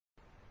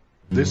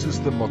This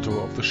is the motto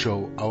of the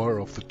show Hour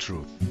of the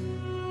Truth.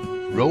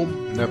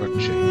 Rome never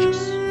changes.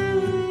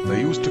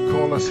 They used to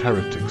call us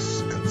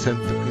heretics and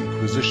sent the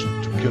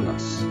Inquisition to kill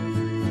us.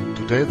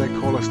 Today they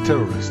call us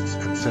terrorists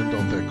and send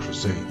on their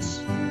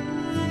crusades.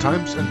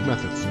 Times and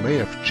methods may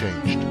have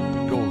changed,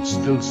 the goal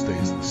still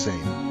stays the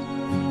same.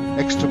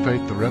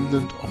 Extirpate the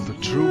remnant of the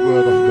true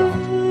Word of God,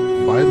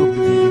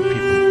 Bible-believing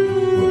people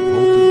who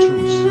uphold the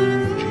truth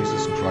in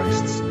Jesus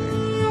Christ's name.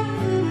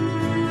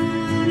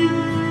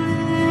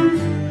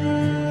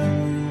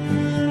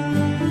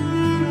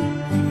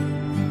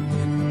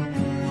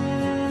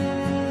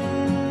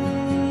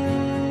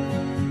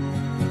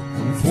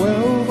 From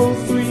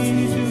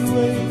 1203 to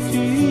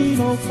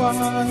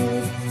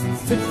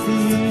 1805, 50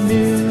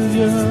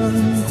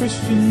 million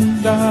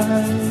Christians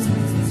died,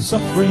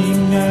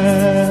 suffering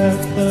at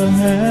the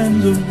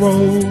hands of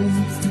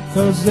Rome,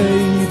 'cause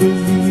they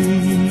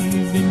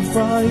believed in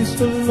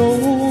Christ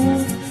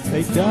alone.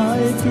 They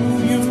died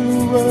through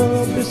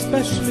Europe,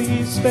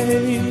 especially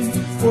Spain,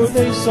 for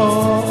they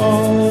saw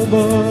all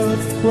but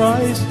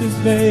Christ is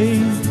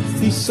vain.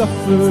 He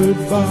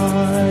suffered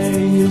by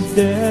his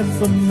death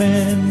for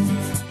men,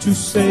 to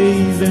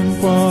save them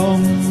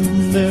from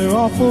their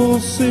awful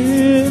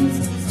sin.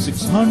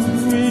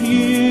 600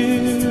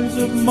 years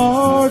of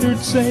martyred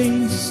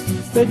saints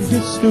that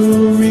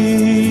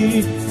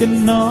history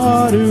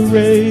cannot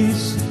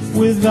erase.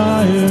 With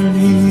iron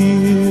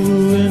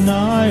heel and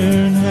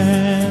iron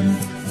hand,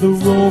 the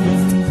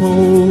Roman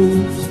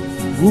popes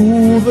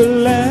rule the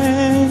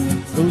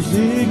land. Those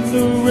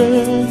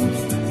ignorant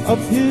of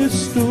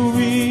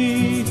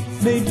history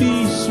may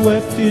be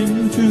swept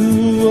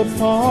into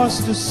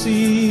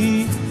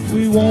apostasy.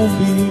 We won't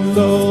be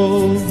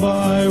lulled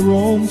by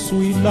Rome's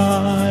sweet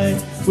lie,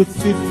 with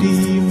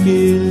 50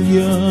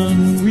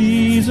 million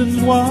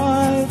reasons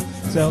why.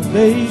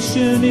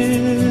 Salvation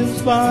is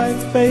by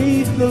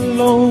faith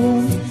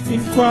alone,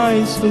 in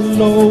Christ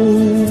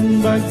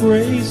alone, by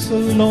grace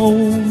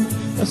alone.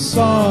 A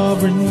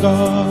sovereign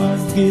God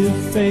give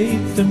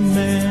faith to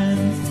man.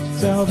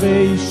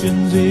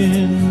 Salvation's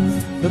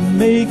in the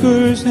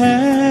Maker's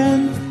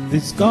hand.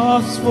 This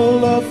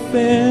gospel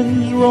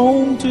offends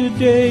Rome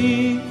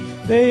today.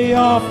 They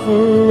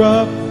offer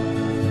up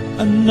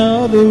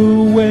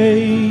another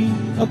way,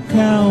 a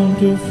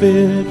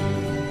counterfeit,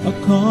 a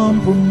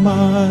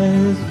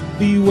compromise.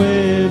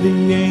 Beware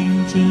the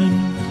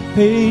ancient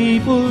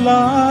papal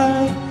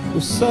lie,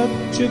 with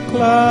such a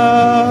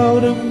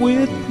cloud of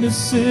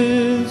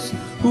witnesses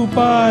who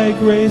by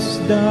grace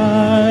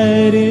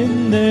died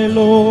in their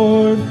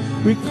Lord.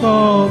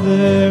 Recall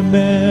their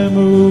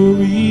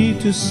memory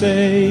to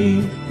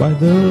say, by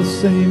the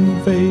same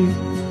faith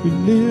we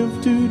live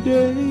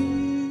today.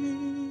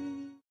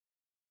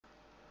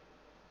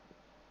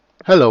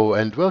 Hello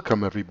and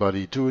welcome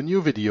everybody to a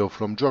new video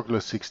from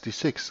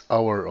Juggler66,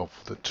 Hour of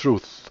the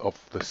Truth, of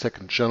the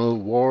second channel,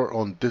 War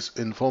on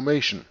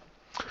Disinformation.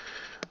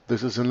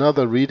 This is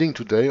another reading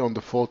today on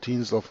the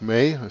 14th of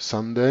May, a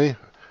Sunday,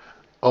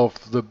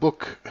 of the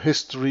book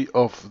History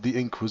of the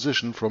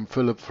Inquisition from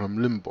Philip from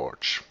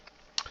Limborch.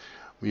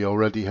 We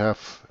already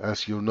have,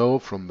 as you know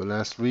from the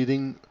last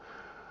reading,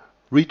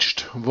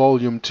 reached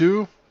volume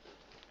 2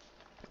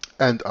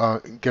 and are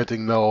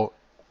getting now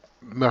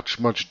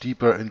much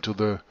deeper into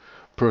the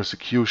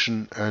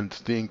persecution and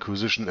the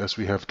Inquisition, as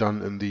we have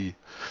done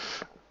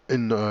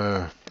in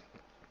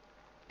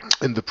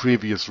the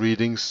previous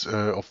readings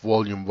of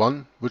volume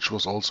 1, which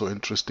was also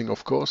interesting,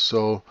 of course.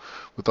 So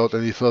without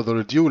any further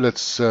ado,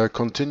 let's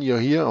continue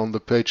here on the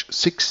page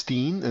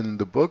 16 in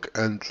the book,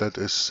 and that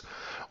is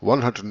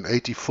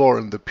 184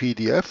 in the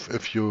PDF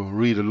if you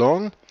read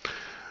along.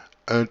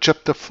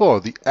 Chapter 4,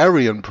 the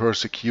Arian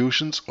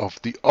persecutions of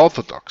the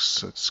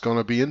Orthodox. It's going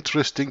to be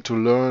interesting to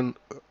learn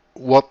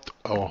what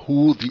or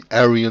who the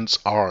Arians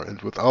are,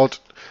 and without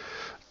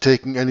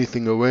taking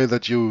anything away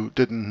that you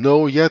didn't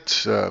know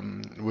yet,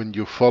 when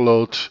you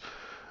followed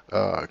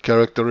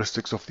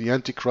characteristics of the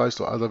Antichrist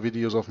or other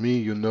videos of me,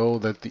 you know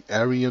that the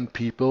Arian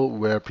people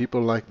were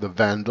people like the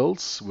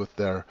Vandals with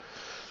their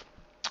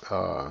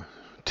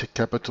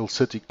capital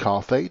city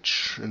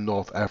Carthage in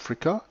North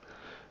Africa,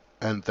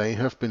 and they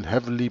have been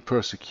heavily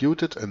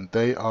persecuted, and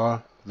they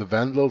are, the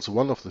Vandals,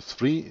 one of the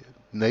three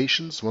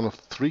nations, one of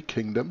the three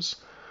kingdoms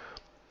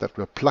that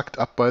were plucked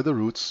up by the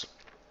roots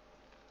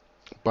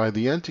by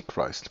the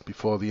Antichrist,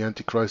 before the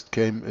Antichrist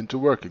came into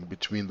working,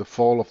 between the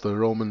fall of the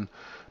Roman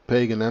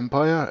pagan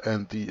empire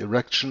and the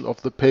erection of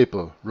the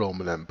papal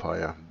Roman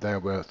Empire. There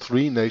were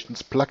three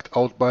nations plucked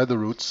out by the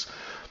roots,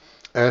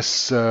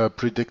 as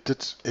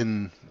predicted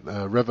in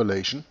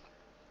Revelation,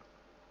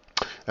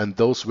 and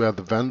those were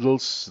the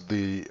Vandals,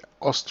 the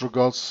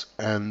Ostrogoths,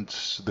 and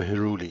the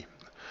Heruli.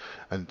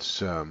 And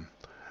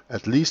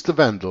at least the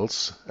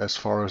Vandals, as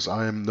far as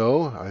I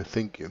know, I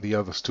think the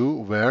others too,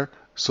 were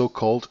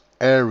so-called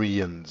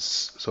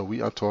Arians. So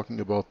we are talking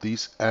about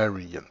these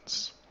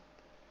Arians.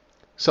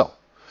 So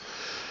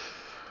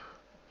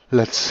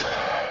let's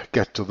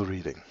get to the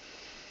reading.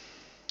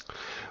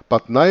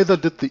 But neither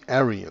did the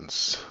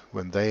Arians,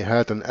 when they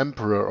had an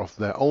emperor of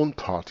their own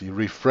party,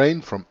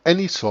 refrain from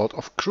any sort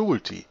of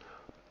cruelty,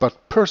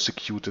 but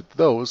persecuted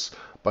those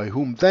by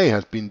whom they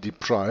had been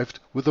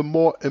deprived with a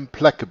more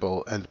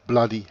implacable and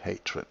bloody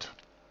hatred.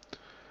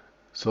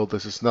 So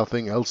this is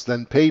nothing else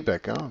than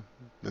payback.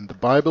 In the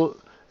Bible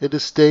it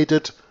is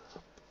stated,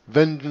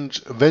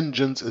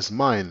 vengeance is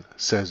mine,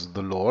 says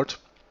the Lord.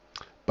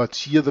 But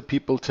here the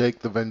people take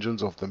the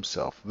vengeance of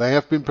themselves. They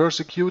have been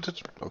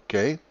persecuted,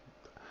 okay,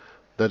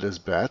 that is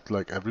bad,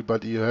 like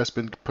everybody who has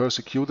been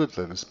persecuted,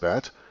 that is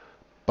bad,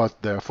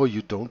 but therefore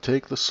you don't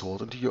take the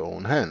sword into your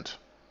own hand.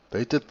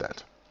 They did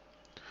that.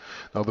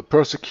 Now the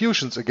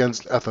persecutions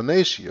against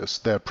Athanasius,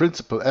 their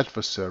principal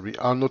adversary,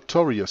 are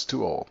notorious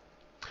to all.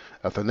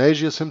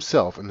 Athanasius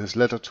himself, in his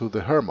letter to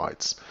the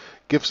Hermites,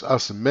 gives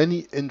us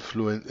many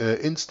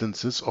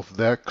instances of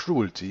their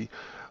cruelty,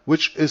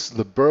 which is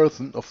the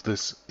burden of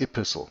this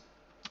epistle.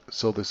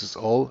 So this is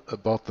all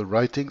about the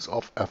writings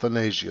of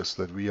Athanasius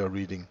that we are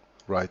reading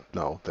right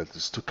now, that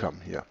is to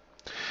come here.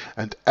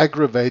 And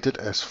aggravated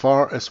as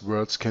far as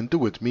words can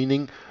do it,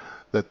 meaning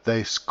that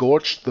they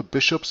scourged the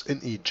bishops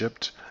in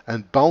Egypt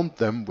and bound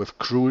them with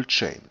cruel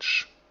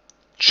chains,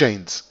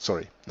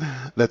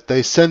 that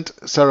they sent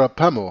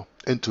Sarapamo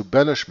into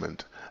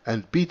banishment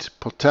and beat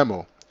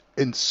Potamo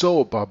in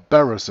so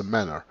barbarous a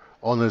manner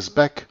on his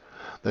back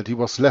that he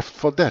was left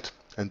for dead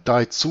and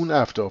died soon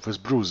after of his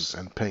bruises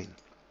and pain,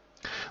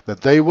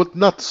 that they would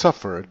not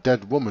suffer a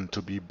dead woman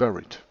to be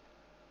buried.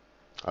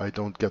 I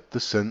don't get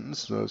this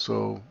sentence,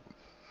 that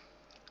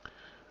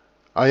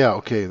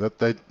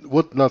they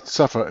would not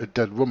suffer a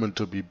dead woman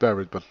to be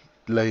buried, but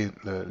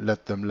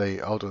let them lay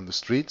out on the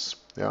streets.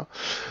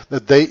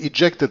 That they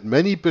ejected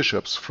many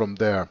bishops from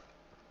their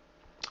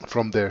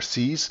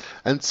sees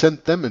and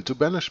sent them into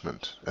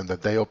banishment, and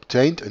that they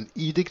obtained an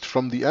edict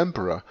from the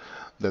emperor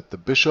that the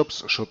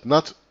bishops should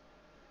not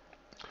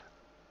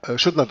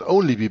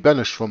only be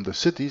banished from the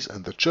cities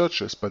and the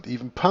churches, but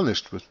even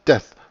punished with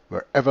death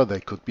wherever they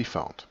could be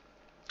found.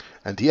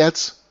 And he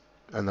adds,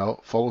 and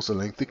now follows a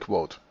lengthy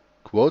quote,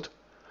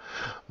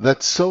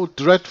 that so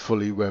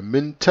dreadfully were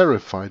men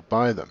terrified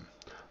by them,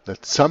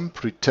 that some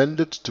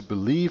pretended to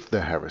believe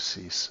their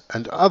heresies,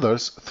 and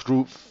others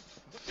through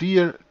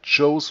fear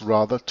chose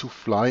rather to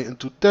fly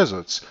into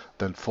deserts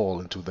than fall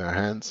into their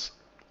hands.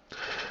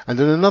 And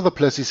in another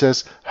place he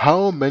says,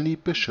 how many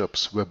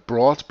bishops were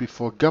brought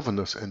before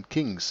governors and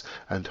kings,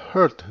 and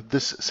heard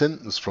this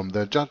sentence from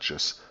their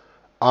judges,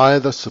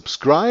 either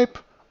subscribe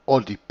or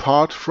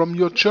depart from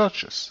your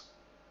churches.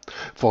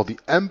 For the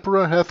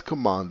emperor hath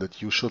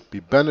commanded you should be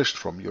banished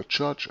from your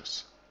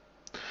churches.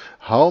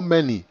 How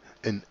many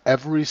in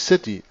every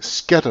city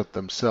scattered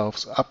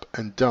themselves up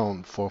and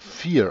down for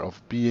fear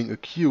of being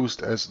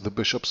accused as the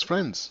bishop's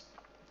friends?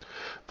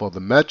 For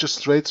the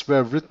magistrates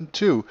were written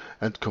to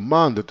and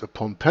commanded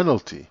upon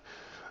penalty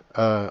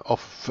of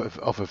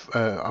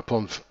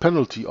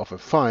a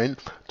fine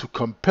to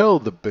compel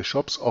the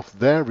bishops of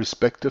their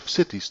respective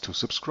cities to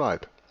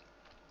subscribe.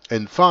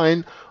 In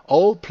fine,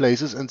 all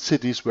places and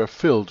cities were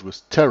filled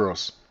with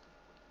terrors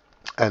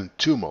and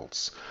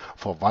tumults,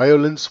 for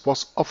violence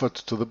was offered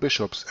to the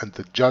bishops, and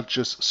the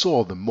judges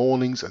saw the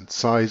mournings and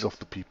sighs of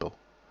the people.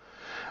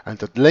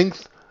 And at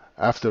length,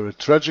 after a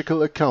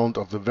tragical account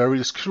of the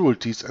various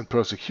cruelties and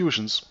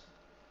persecutions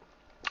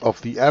of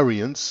the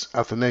Arians,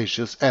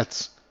 Athanasius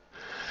adds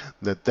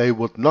that they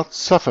would not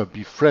suffer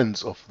be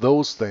friends of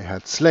those they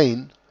had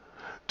slain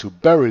to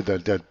bury their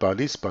dead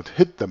bodies, but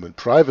hid them in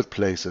private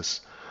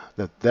places,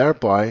 that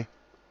thereby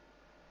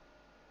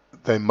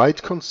they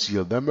might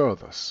conceal their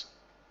murders.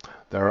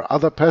 There are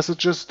other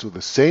passages to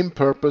the same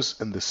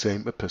purpose in the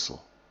same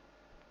epistle.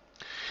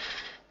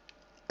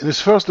 In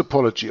his first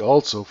apology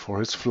also for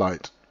his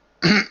flight,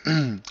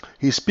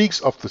 he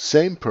speaks of the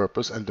same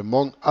purpose, and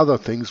among other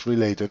things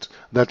related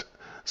that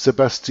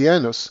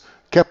Sebastianus,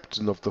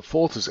 captain of the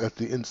forces at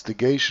the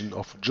instigation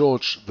of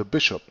George the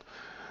bishop,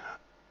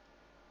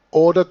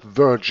 ordered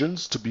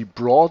virgins to be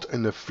brought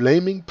in a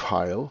flaming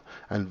pile,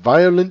 and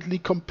violently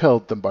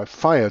compelled them by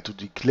fire to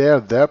declare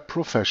their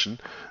profession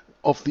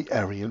of the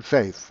Arian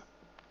faith.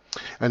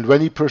 And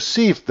when he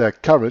perceived their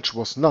courage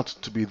was not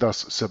to be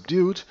thus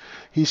subdued,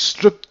 he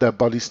stripped their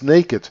bodies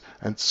naked,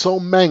 and so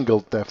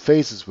mangled their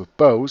faces with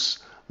blows,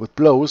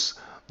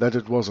 that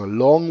it was a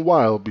long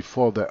while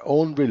before their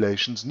own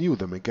relations knew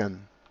them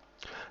again.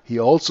 He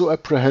also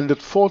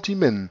apprehended 40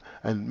 men,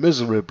 and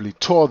miserably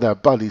tore their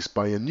bodies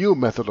by a new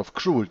method of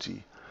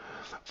cruelty.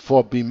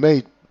 For he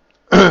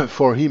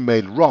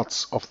made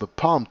rods of the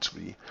palm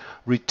tree,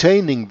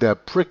 retaining their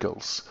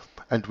prickles,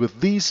 and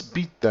with these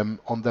beat them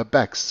on their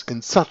backs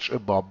in such a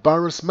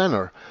barbarous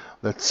manner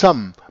that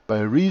some, by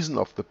reason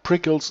of the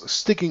prickles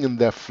sticking in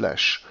their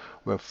flesh,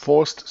 were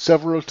forced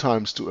several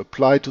times to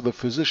apply to the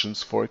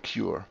physicians for a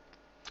cure,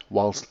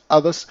 whilst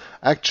others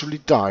actually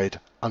died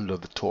under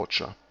the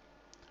torture.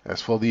 As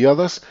for the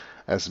others,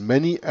 as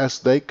many as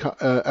they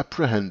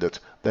apprehended,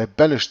 they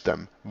banished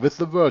them with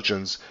the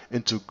virgins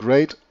into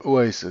great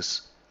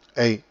Oasis,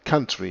 a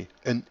country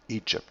in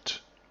Egypt.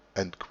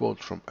 End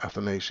quote from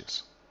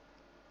Athanasius.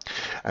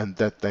 and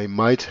that they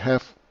might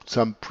have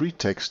some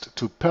pretext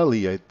to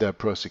palliate their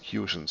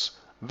persecutions.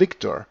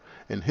 Victor,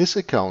 in his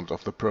account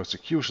of the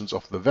persecutions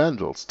of the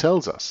Vandals,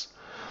 tells us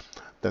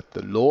that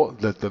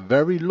the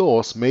very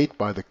laws made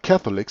by the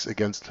Catholics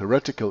against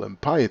heretical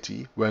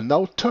impiety were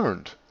now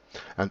turned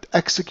and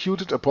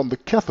executed upon the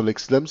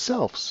Catholics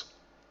themselves,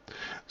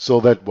 so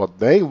that what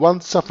they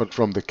once suffered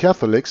from the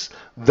Catholics,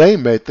 they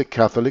made the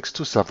Catholics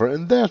to suffer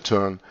in their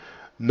turn.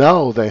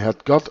 Now they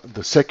had got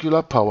the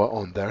secular power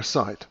on their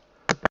side.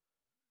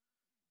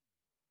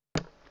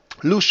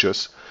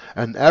 Lucius,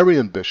 an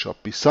Arian bishop,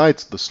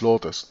 besides the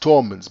slaughters,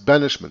 torments,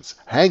 banishments,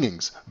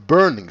 hangings,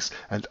 burnings,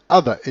 and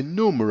other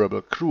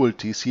innumerable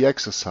cruelties he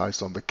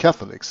exercised on the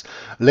Catholics,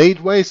 laid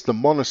waste the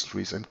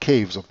monasteries and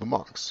caves of the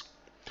monks.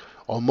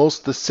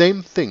 Almost the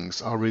same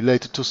things are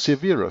related to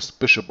Severus,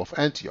 bishop of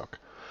Antioch.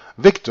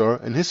 Victor,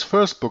 in his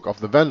first book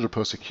of the Vandal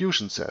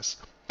persecution, says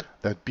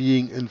that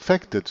being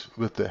infected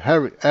with the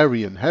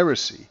Arian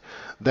heresy,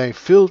 they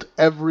filled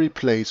every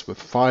place with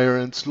fire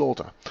and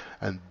slaughter,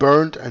 and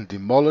burned and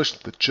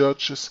demolished the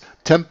churches,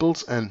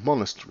 temples, and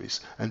monasteries,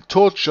 and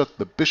tortured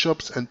the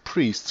bishops and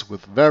priests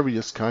with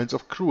various kinds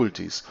of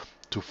cruelties,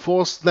 to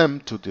force them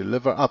to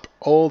deliver up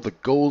all the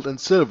gold and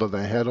silver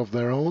they had of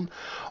their own,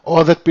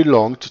 or that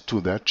belonged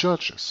to their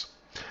churches.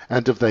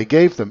 And if they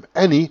gave them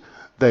any,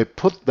 they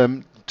put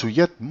them to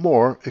yet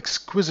more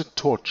exquisite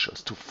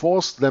tortures, to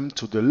force them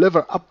to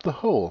deliver up the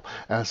whole,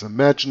 as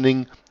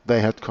imagining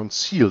they had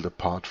concealed a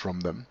part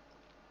from them.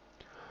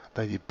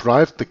 They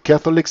deprived the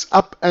Catholics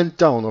up and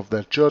down of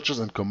their churches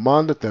and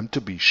commanded them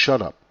to be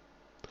shut up.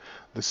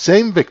 The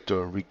same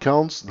Victor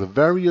recounts the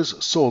various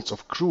sorts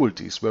of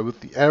cruelties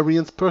wherewith the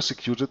Arians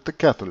persecuted the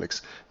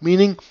Catholics,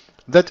 meaning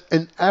that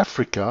in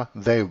Africa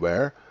they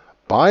were,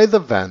 by the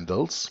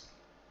Vandals,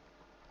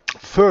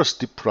 first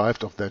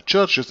deprived of their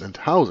churches and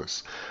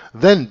houses,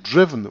 then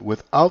driven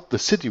without the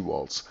city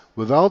walls,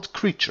 without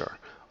creature,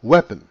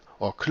 weapon,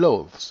 or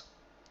clothes.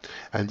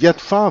 And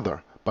yet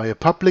farther, by a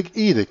public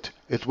edict,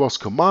 it was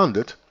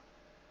commanded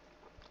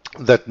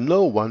that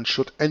no one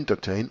should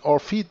entertain or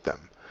feed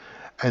them.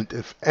 And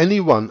if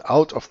anyone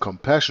out of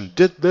compassion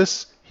did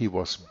this, he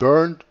was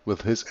burned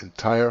with his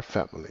entire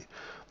family.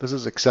 This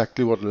is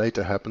exactly what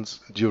later happens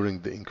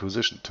during the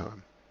Inquisition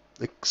time.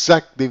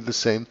 Exactly the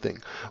same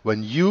thing.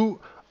 When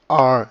you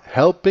are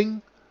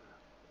helping,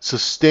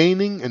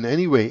 sustaining, in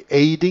any way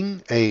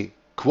aiding a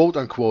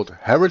quote-unquote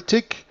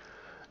heretic,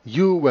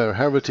 you were a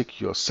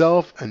heretic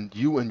yourself, and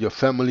you and your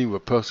family were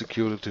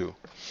persecuted too.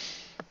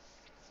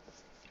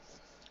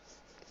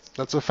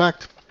 That's a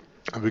fact.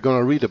 And we're going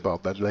to read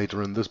about that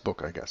later in this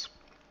book, I guess.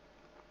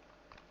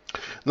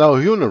 Now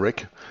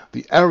Huneric,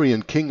 the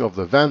Arian king of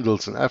the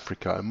Vandals in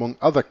Africa, among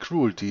other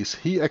cruelties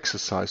he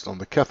exercised on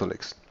the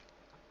Catholics,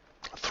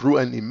 threw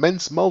an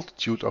immense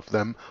multitude of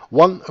them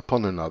one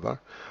upon another,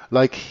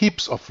 like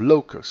heaps of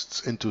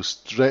locusts, into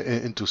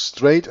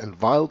strait and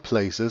vile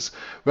places,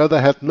 where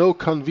they had no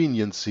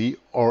conveniency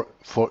or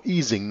for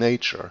easing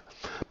nature,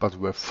 but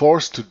were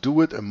forced to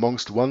do it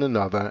amongst one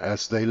another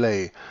as they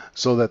lay,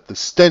 so that the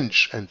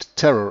stench and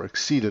terror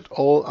exceeded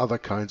all other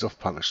kinds of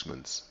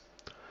punishments.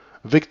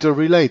 Victor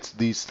relates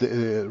these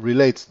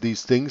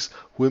things,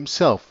 who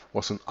himself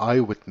was an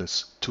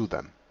eyewitness to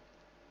them.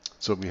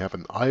 So we have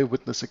an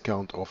eyewitness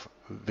account of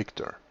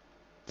Victor.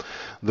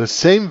 The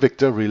same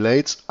Victor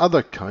relates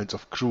other kinds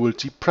of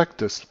cruelty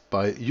practiced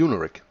by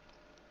Huneric,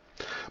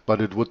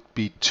 but it would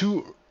be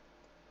too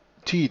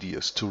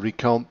tedious to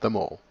recount them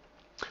all.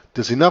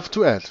 'Tis enough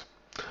to add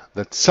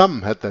that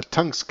some had their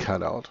tongues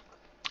cut out,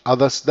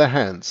 others their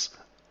hands,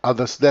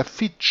 others their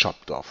feet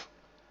chopped off,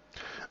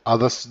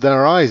 others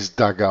their eyes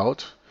dug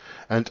out,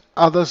 and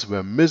others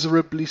were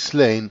miserably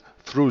slain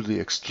through the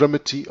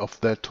extremity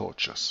of their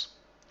tortures.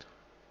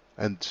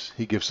 And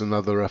he gives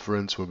another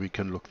reference where we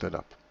can look that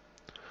up.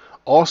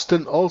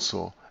 Austin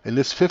also, in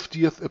his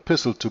 50th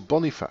epistle to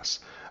Boniface,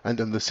 and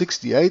in the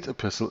 68th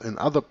epistle in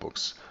other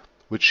books,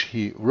 which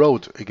he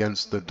wrote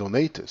against the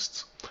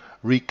Donatists,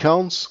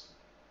 recounts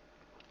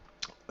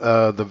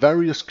the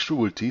various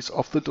cruelties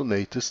of the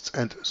Donatists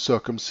and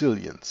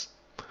Circumcilians,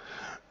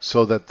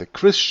 so that the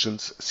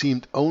Christians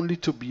seemed only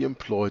to be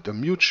employed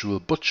in mutual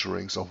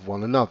butcherings of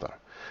one another,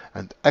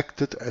 and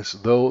acted as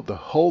though the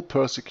whole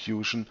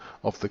persecution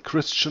of the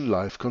Christian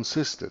life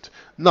consisted,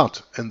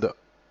 not in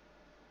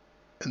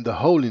the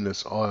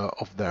holiness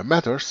of their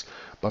matters,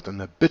 but in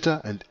a bitter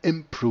and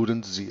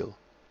imprudent zeal.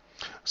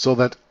 So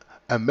that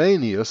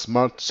Ammianus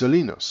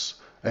Marcellinus,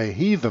 a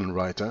heathen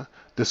writer,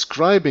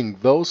 describing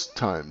those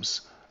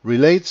times,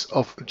 relates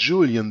of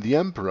Julian the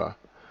Emperor,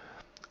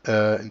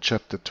 in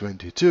chapter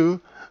 22,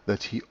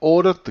 that he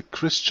ordered the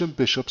Christian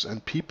bishops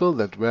and people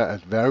that were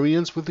at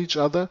variance with each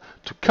other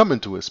to come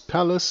into his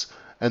palace,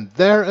 and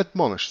there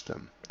admonish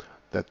them,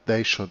 that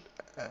they should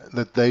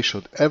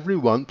every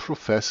one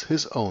profess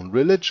his own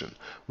religion,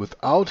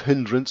 without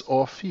hindrance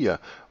or fear,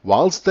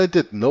 whilst they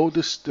did not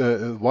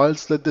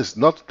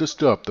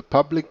disturb the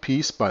public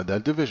peace by their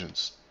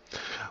divisions.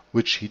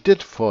 Which he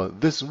did for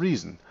this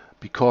reason,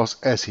 because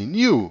as he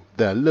knew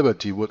their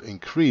liberty would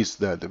increase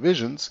their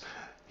divisions,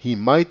 he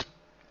might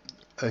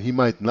he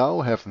might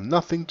now have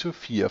nothing to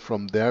fear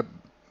from their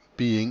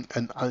being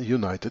an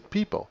united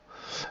people,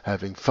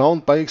 having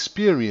found by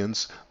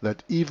experience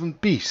that even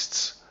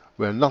beasts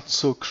were not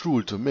so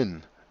cruel to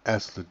men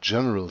as the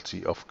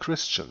generality of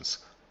Christians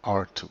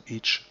are to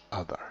each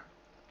other.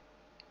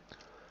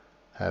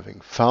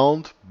 Having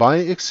found by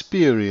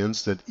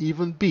experience that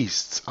even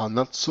beasts are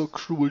not so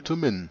cruel to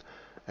men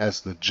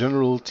as the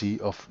generality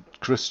of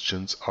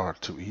Christians are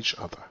to each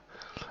other.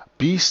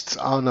 Beasts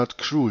are not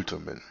cruel to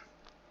men.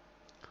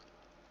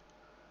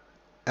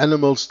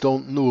 Animals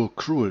don't know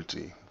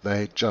cruelty,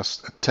 they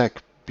just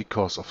attack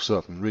because of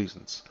certain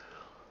reasons.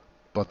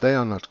 But they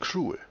are not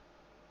cruel.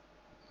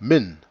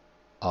 Men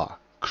are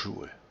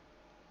cruel.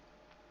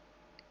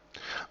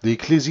 The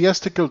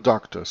ecclesiastical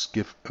doctors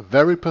give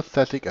very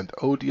pathetic and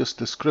odious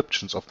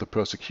descriptions of the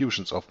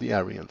persecutions of the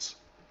Arians.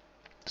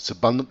 It is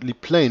abundantly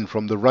plain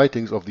from the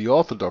writings of the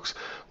Orthodox,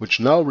 which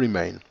now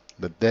remain,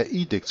 that their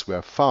edicts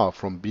were far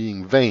from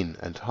being vain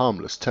and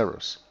harmless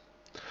terrors.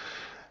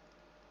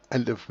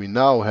 And if we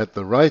now had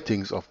the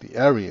writings of the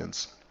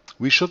Arians,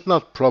 we should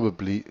not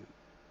probably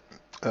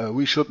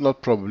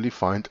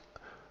find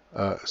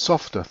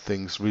softer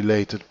things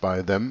related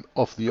by them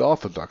of the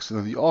Orthodox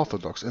than the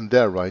Orthodox in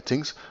their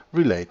writings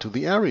relate to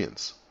the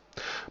Arians.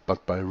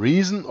 But by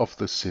reason of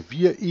the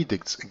severe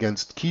edicts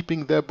against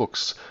keeping their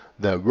books,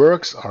 their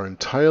works are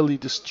entirely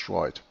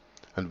destroyed,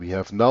 and we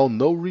have now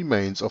no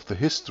remains of the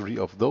history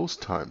of those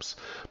times,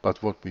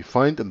 but what we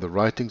find in the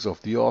writings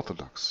of the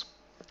Orthodox.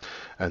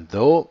 And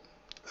though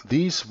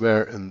these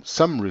were in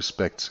some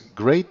respects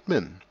great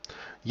men,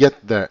 yet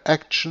their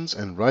actions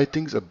and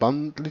writings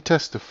abundantly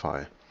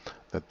testify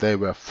that they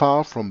were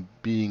far from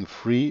being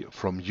free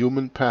from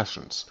human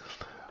passions,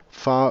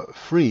 far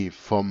free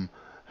from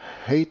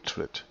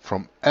hatred,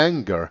 from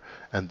anger,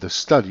 and the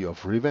study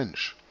of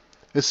revenge,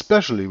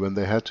 especially when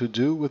they had to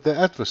do with their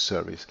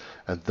adversaries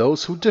and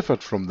those who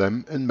differed from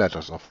them in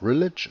matters of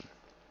religion.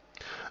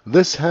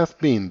 This hath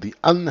been the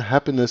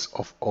unhappiness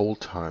of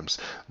old times.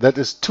 That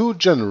is too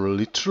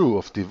generally true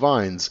of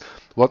divines,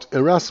 what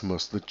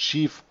Erasmus the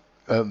chief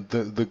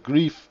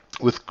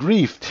with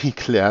grief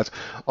declared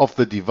of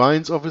the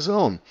divines of his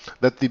own,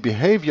 that the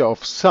behavior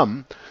of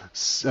some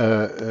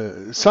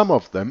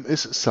of them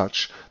is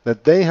such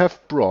that they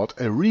have brought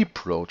a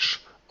reproach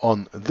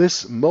on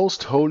this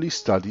most holy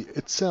study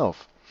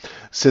itself,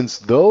 since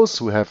those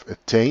who have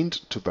attained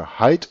to the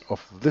height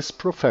of this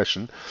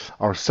profession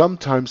are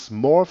sometimes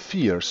more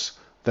fierce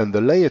than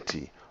the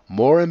laity,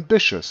 more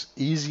ambitious,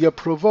 easier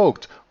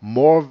provoked,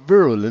 more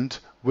virulent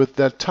with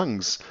their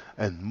tongues,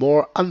 and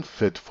more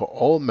unfit for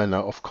all manner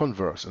of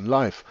converse in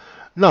life,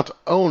 not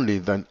only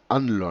than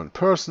unlearned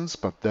persons,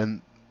 but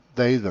than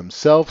they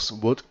themselves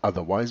would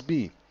otherwise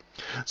be.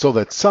 So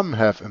that some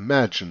have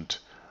imagined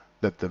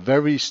that the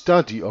very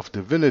study of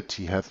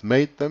divinity hath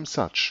made them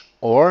such,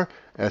 or,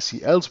 as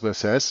he elsewhere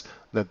says,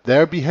 that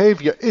their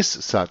behavior is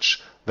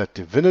such that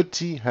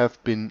divinity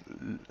hath been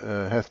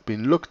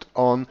looked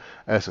on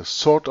as a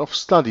sort of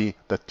study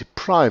that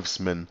deprives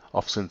men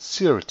of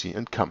sincerity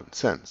and common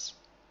sense.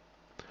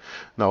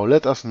 Now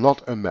let us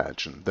not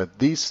imagine that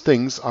these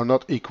things are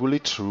not equally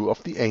true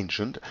of the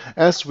ancient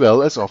as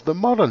well as of the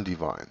modern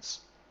divines.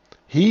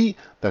 He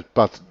that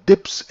but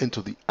dips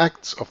into the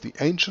acts of the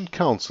ancient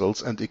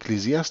councils and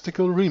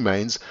ecclesiastical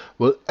remains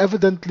will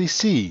evidently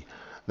see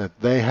that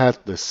they had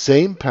the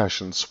same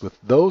passions with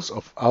those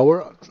of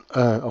our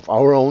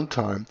own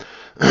time,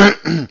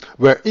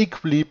 were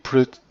equally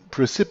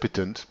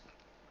precipitant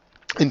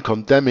in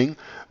condemning,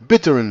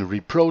 bitter in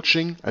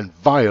reproaching, and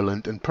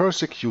violent in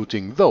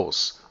persecuting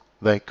those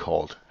they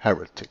called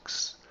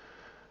heretics.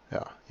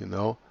 Yeah, you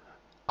know,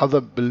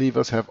 other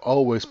believers have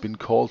always been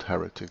called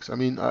heretics. I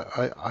mean,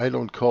 I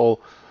don't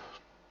call,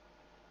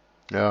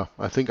 yeah,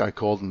 I think I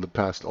called in the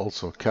past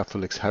also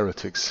Catholics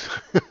heretics.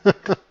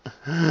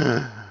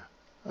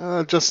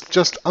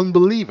 Just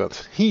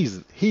unbelievers,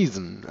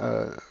 heathen,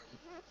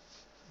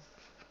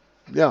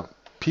 yeah,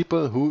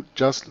 people who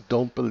just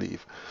don't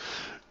believe.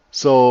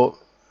 So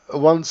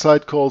one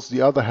side calls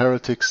the other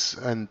heretics,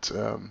 and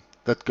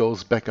that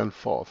goes back and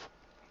forth.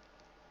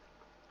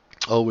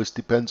 Always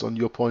depends on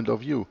your point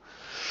of view.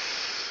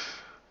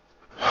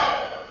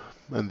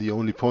 And the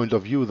only point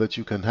of view that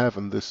you can have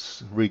in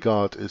this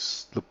regard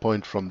is the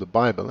point from the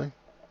Bible.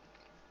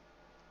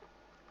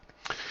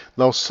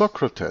 Now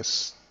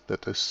Socrates,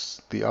 that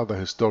is the other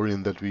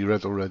historian that we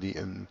read already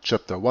in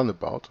chapter 1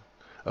 about,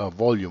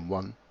 volume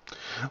 1,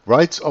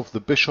 writes of the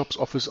bishops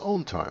of his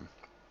own time,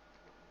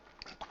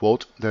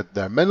 quote, that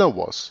their manner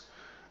was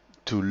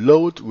to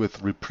load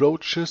with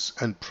reproaches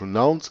and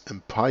pronounce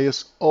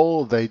impious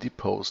all they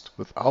deposed,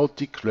 without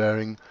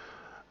declaring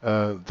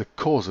the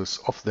causes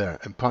of their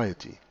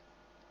impiety.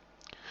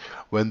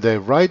 When they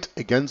write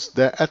against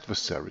their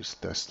adversaries,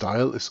 their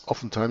style is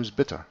oftentimes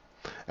bitter,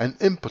 an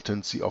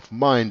impotency of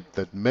mind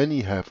that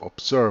many have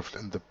observed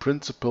in the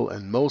principal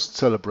and most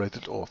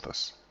celebrated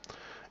authors.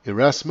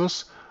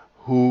 Erasmus,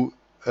 who,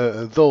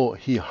 though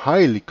he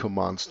highly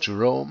commands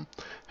Jerome,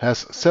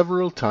 has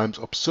several times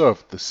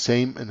observed the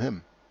same in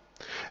him.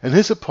 In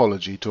his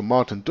apology to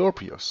Martin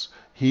Dorpius,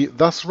 He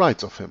thus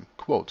writes of him,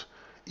 quote,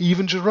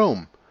 "Even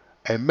Jerome,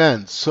 a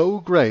man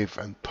so grave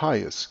and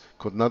pious,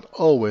 could not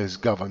always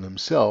govern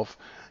himself.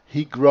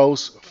 He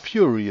grows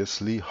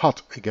furiously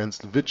hot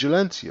against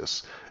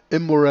Vigilantius,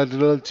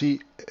 immorality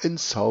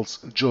insults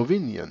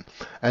Jovinian,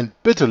 and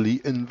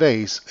bitterly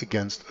inveighs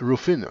against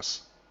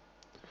Rufinus."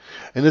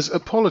 In his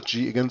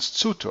apology against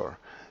Sutor,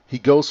 he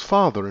goes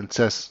farther and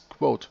says,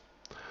 quote,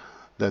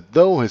 "that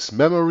though his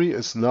memory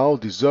is now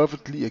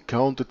deservedly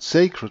accounted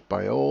sacred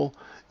by all,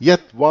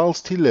 yet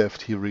whilst he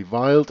lived he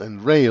reviled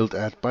and railed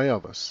at by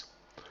others."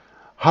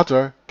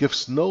 Hutter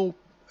gives no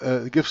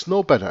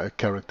better a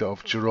character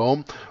of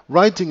Jerome,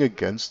 writing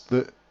against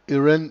the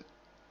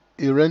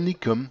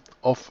Irenicum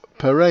of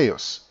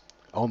Piraeus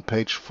on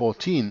page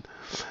 14,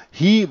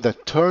 "He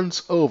that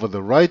turns over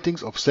the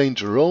writings of St.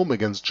 Jerome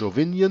against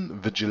Jovinian,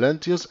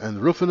 Vigilantius,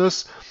 and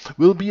Rufinus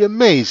will be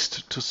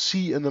amazed to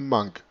see in a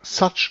monk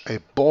such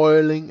a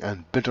boiling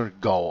and bitter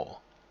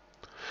gall."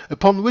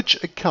 Upon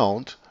which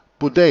account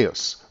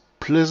Budaeus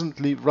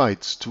pleasantly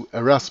writes to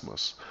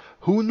Erasmus,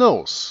 "Who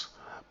knows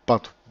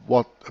but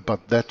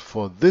that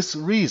for this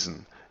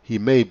reason he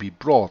may be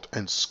brought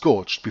and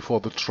scourged before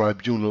the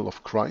tribunal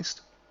of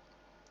Christ?"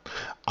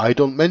 I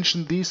don't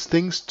mention these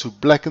things to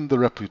blacken the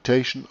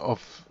reputation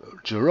of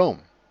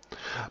Jerome,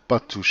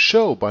 but to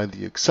show by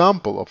the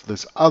example of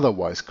this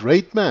otherwise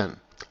great man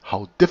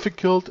how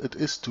difficult it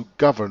is to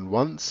govern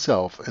one's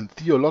self in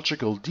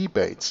theological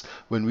debates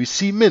when we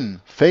see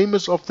men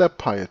famous of their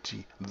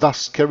piety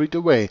thus carried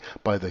away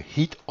by the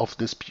heat of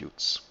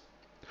disputes.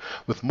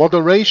 With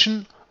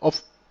moderation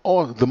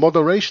the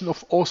moderation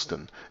of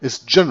Austin is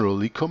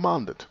generally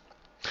commanded.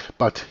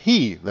 But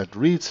he that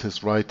reads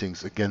his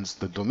writings against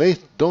the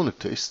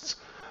Donatists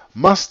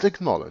must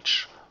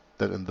acknowledge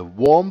that in the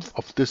warmth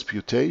of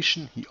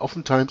disputation he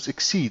oftentimes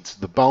exceeds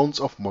the bounds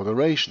of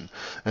moderation,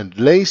 and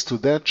lays to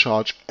their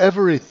charge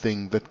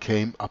everything that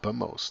came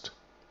uppermost.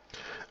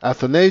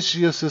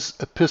 Athanasius's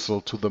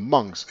epistle to the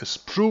monks is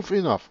proof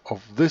enough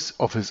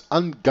of his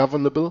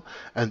ungovernable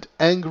and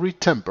angry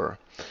temper,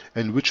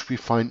 in which we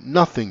find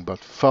nothing but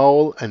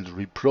foul and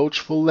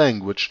reproachful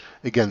language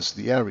against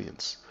the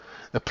Arians.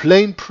 A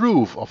plain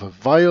proof of a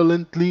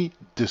violently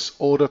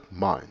disordered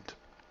mind.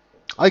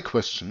 I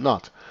question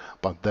not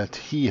but that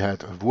he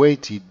had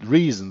weighty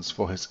reasons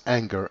for his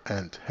anger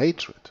and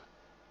hatred.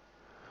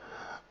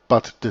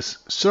 But 'tis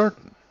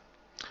certain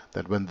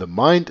that when the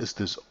mind is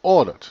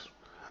disordered,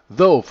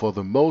 though for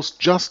the most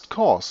just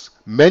cause,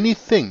 many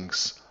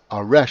things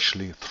are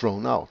rashly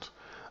thrown out,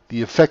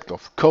 the effect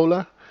of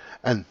choler,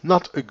 and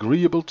not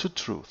agreeable to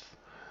truth,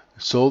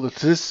 so that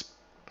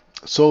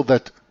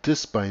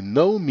 'tis by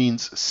no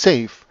means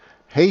safe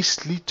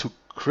hastily to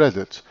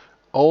credit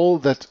all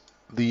that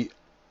the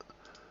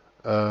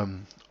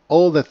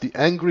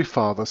angry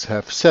fathers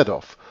have said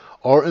of,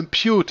 or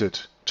imputed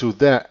to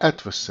their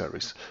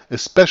adversaries,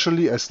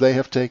 especially as they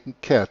have taken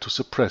care to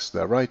suppress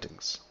their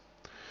writings.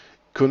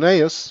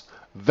 Cuneus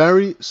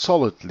very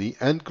solidly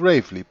and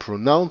gravely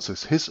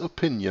pronounces his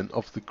opinion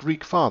of the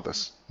Greek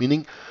fathers,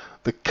 meaning,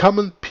 "The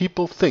common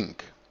people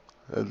think,"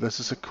 this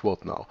is a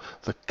quote now,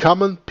 "the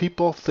common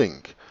people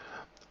think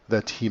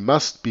that he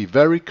must be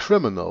very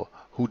criminal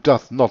who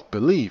doth not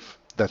believe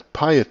that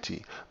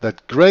piety,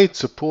 that great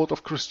support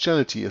of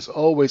Christianity, is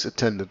always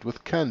attended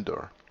with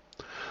candor.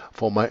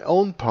 For my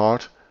own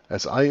part,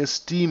 as I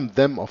esteem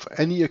them of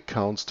any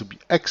accounts to be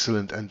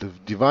excellent and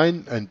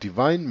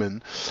divine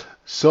men,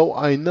 so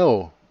I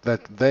know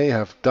that they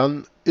have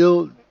done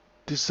ill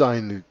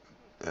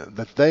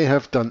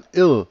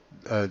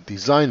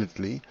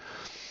designedly,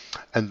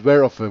 and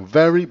were of a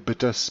very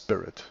bitter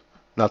spirit.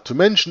 Not to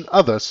mention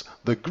others,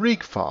 the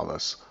Greek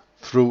fathers,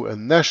 through a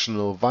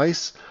national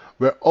vice,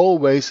 were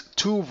always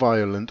too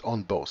violent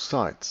on both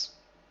sides.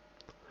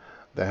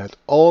 They had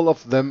all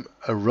of them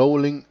a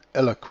rolling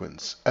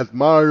eloquence,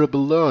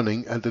 admirable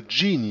learning, and a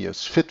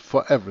genius fit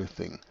for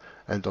everything,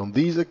 and on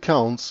these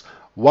accounts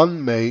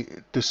one may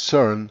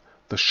discern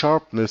the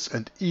sharpness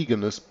and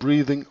eagerness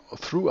breathing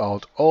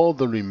throughout all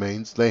the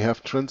remains they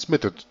have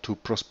transmitted to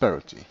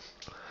posterity.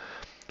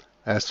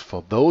 As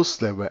for those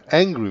they were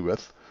angry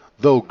with,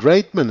 though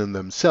great men in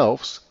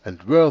themselves,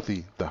 and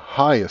worthy the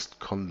highest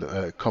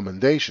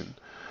commendation,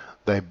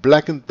 they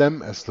blackened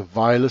them as the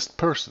vilest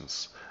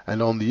persons,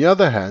 and on the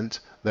other hand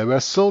they were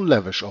so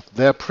lavish of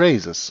their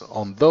praises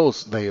on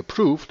those they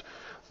approved,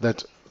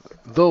 that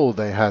though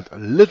they had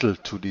little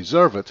to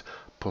deserve it,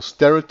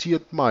 posterity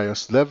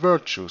admires their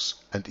virtues,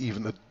 and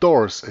even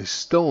adores a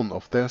stone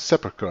of their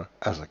sepulchre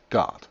as a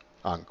god."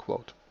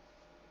 Unquote.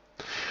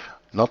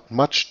 Not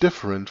much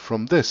different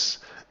from this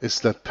is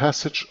that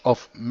passage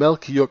of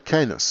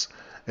Melchiorcanus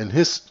in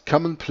his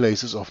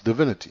Commonplaces of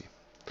Divinity.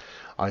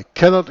 "I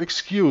cannot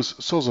excuse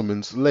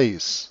Sozomen's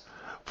Lais,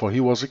 for he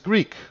was a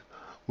Greek,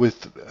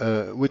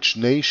 which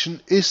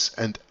nation is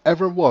and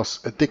ever was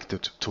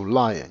addicted to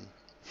lying."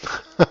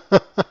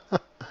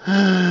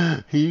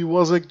 He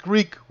was a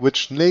Greek,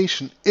 which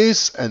nation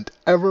is and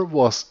ever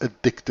was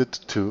addicted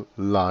to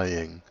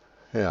lying.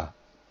 Yeah.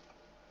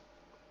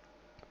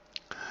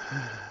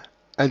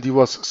 And he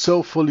was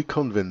so fully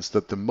convinced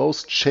that the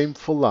most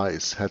shameful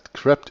lies had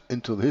crept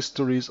into the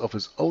histories of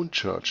his own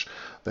church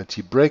that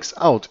he breaks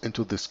out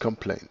into this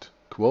complaint.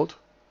 Quote,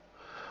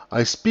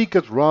 I speak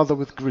it rather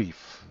with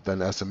grief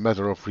than as a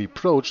matter of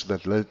reproach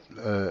that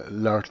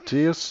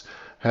Lartius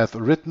hath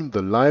written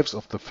the lives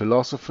of the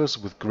philosophers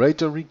with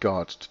greater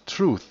regard to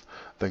truth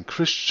than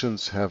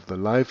Christians have the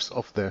lives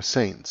of their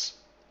saints,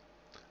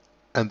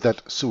 and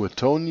that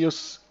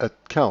Suetonius'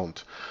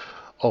 account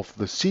of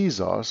the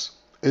Caesars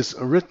is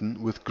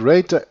written with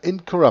greater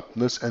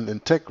incorruptness and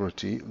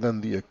integrity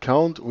than the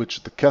account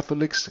which the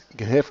Catholics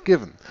have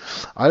given,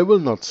 I will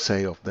not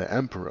say of their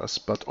emperors,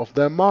 but of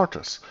their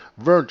martyrs,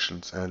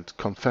 virgins, and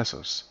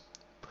confessors.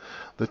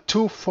 The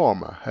two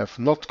former have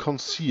not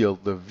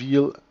concealed the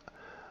veil.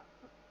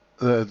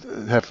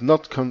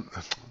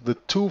 The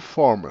two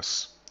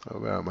formers.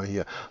 Where am I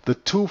here? The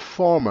two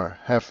former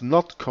have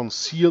not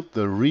concealed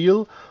the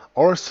real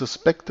or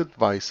suspected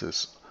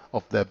vices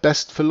of their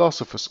best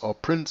philosophers or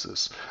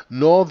princes,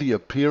 nor the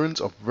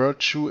appearance of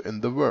virtue in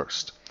the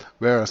worst,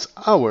 whereas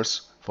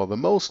ours, for the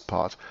most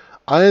part,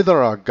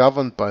 either are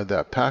governed by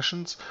their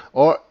passions,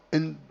 or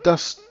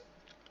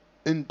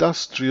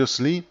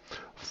industriously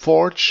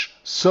forge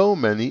so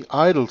many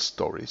idle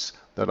stories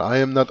that I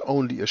am not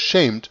only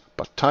ashamed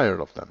but tired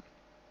of them,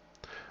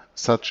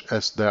 such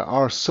as there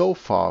are so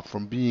far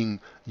from being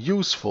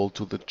useful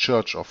to the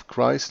Church of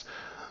Christ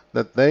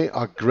that they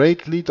are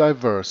greatly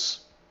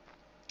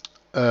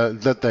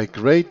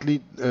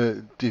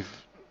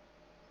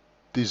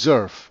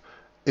deserve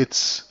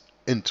its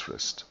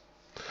interest.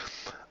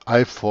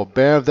 I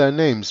forbear their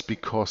names,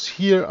 because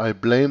here I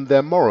blame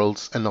their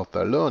morals and not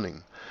their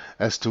learning,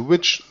 as to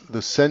which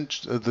the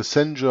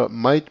censure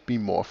might be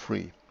more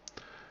free.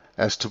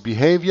 As to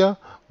behavior,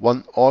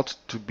 one ought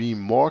to be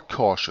more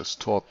cautious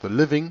toward the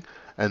living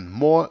and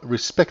more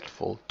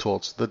respectful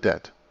towards the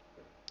dead.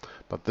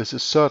 But this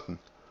is certain,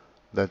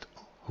 that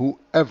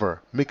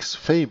whoever mix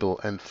fable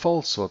and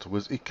falsehood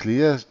with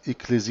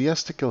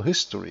ecclesiastical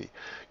history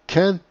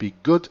can't be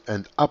good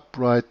and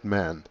upright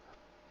men,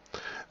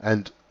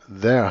 and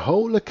their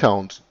whole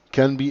account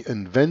can be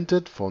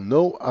invented for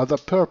no other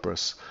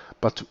purpose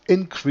but to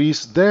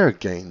increase their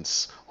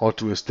gains or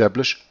to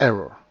establish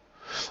error,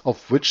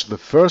 of which the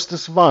first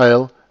is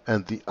vile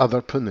and the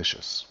other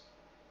pernicious.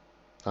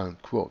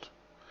 Unquote.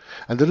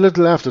 And a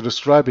little after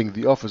describing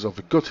the office of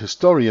a good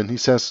historian, he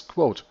says,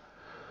 quote,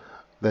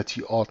 that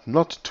he ought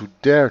not to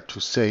dare to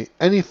say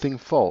anything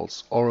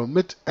false or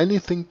omit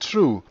anything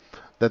true,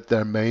 that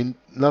there may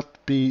not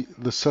be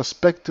the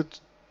suspected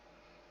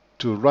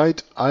to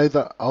write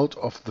either out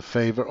of the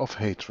favor of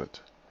hatred.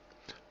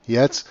 He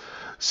adds,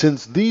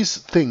 since these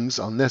things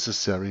are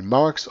necessary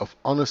marks of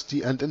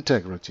honesty and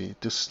integrity,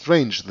 it is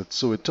strange that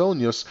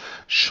Suetonius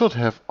should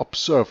have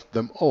observed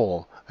them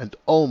all, and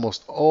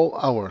almost all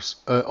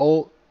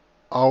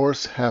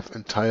ours have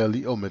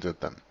entirely omitted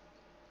them.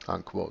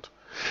 Unquote.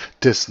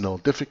 'Tis no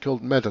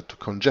difficult matter to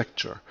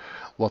conjecture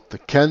what the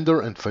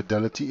candor and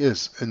fidelity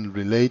is in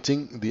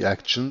relating the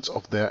actions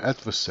of their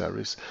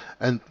adversaries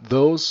and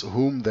those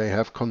whom they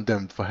have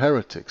condemned for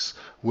heretics,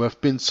 who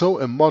have been so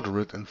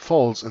immoderate and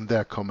false in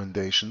their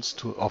commendations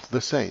of the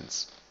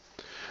saints.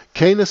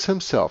 Canis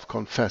himself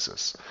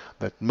confesses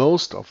that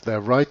most of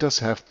their writers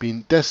have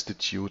been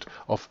destitute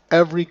of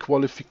every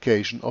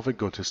qualification of a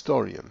good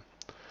historian.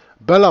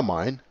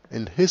 Bellarmine,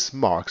 in his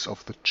Marks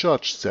of the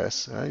Church,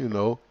 says,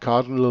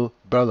 Cardinal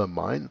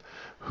Bellarmine,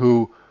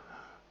 who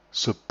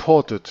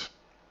supported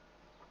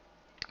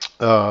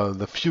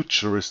the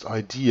futurist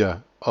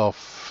idea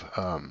of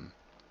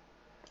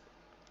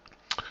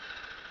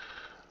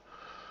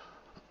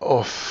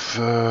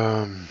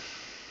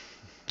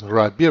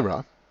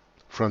Ribera,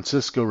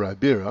 Francisco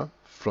Ribera,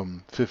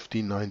 from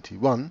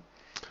 1591.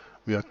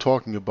 We are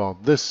talking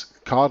about this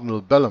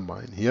Cardinal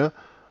Bellarmine here,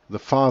 the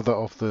father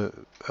of the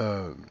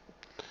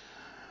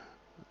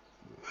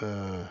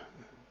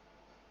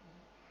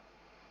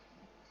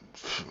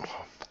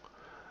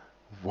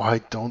why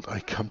don't I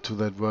come to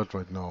that word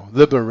right now?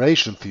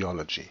 Liberation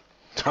theology.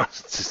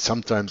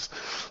 Sometimes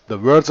the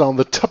words are on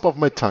the top of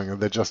my tongue and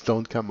they just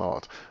don't come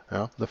out.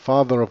 Yeah? The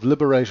father of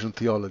liberation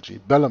theology,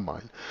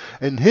 Bellarmine,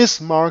 in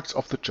his Marks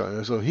of the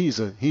Church, so he's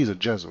a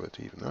Jesuit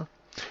even. Huh?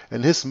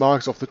 In his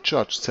Marks of the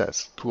Church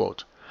says,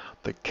 quote,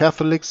 the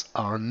Catholics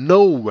are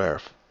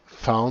nowhere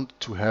found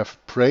to have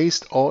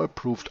praised or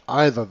approved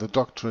either the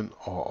doctrine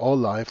or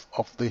life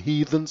of the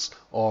heathens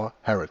or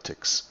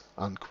heretics.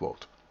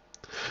 Unquote.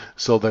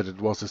 So that it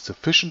was a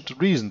sufficient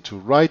reason to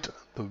write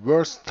the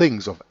worst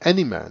things of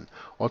any man,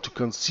 or to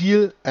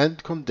conceal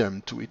and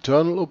condemn to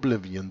eternal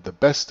oblivion the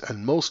best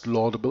and most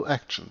laudable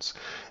actions,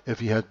 if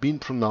he had been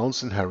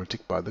pronounced an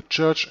heretic by the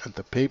Church, and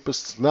the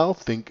Papists now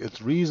think it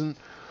reason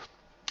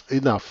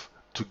enough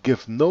to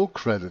give no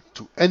credit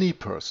to any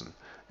person,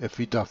 if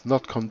he doth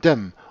not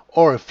condemn,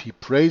 or if he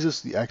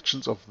praises the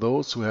actions of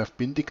those who have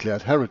been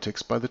declared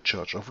heretics by the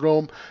Church of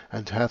Rome,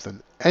 and hath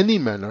in any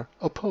manner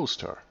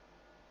opposed her.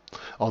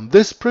 On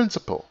this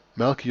principle,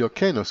 Melchior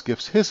Canus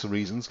gives his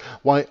reasons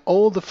why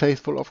all the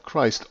faithful of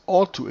Christ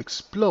ought to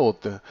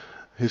explode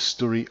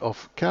history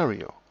of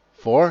Cario.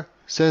 For,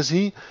 says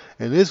he,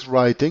 in his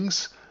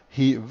writings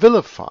he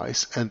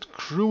vilifies and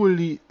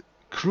cruelly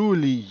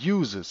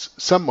uses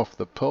some of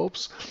the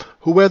popes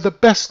who were the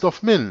best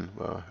of men.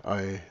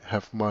 I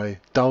have my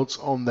doubts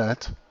on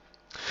that.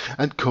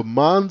 And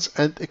commands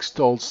and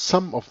extols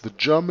some of the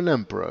German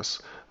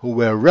emperors who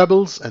were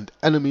rebels and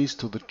enemies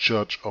to the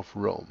Church of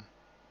Rome.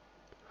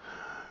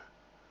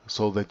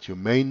 So that you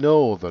may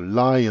know the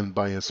lion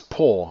by his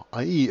paw,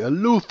 i.e. a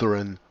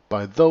Lutheran,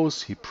 by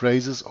those he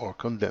praises or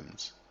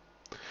condemns.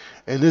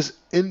 In his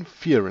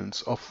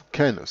inference of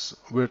Canis,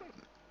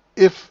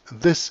 if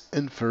this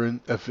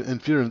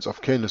inference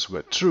of Canis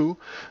were true,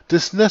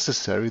 'tis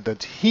necessary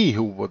that he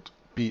who would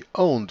be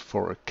owned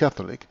for a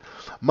Catholic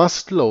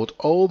must load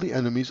all the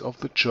enemies of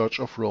the Church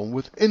of Rome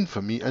with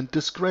infamy and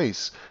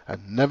disgrace,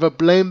 and never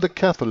blame the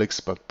Catholics,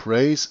 but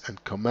praise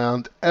and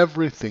command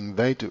everything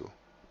they do.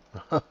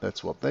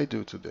 That's what they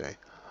do today.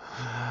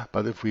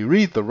 But if we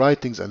read the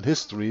writings and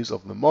histories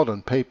of the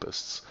modern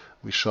papists,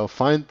 we shall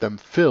find them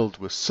filled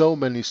with so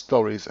many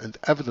stories and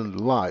evident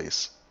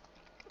lies,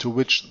 to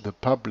which the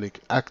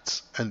public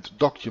acts and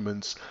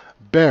documents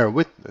bear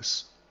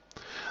witness,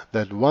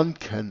 that one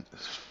can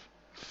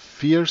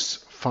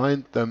fierce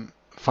find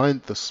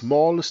the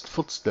smallest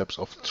footsteps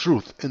of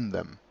truth in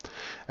them,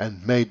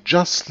 and may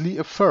justly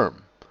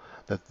affirm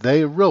that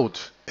they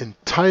wrote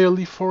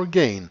entirely for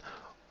gain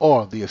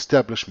or the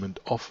establishment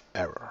of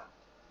error.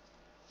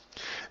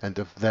 And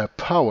if their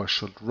power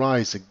should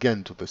rise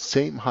again to the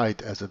same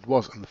height as it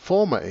was in the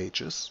former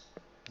ages,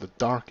 the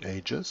Dark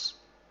Ages,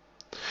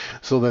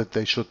 so that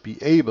they should be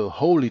able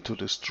wholly to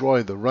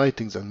destroy the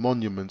writings and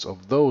monuments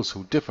of those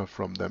who differ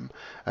from them,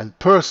 and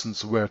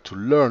persons were to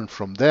learn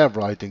from their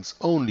writings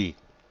only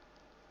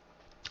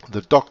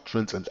the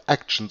doctrines and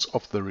actions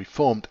of the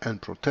Reformed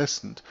and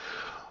Protestant,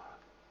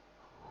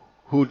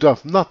 who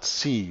doth not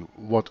see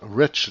what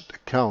wretched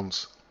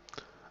accounts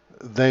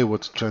they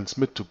would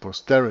transmit to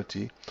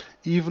posterity,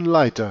 even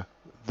lighter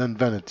than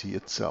vanity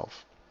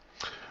itself,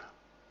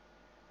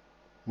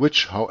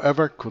 which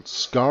however could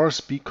scarce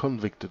be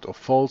convicted of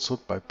falsehood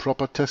by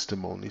proper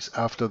testimonies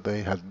after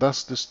they had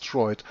thus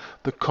destroyed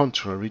the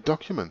contrary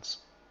documents.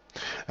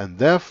 And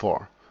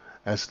therefore,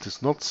 as it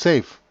is not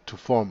safe to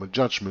form a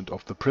judgment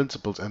of the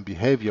principles and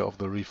behavior of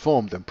the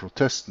Reformed and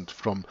Protestant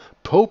from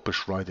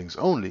Popish writings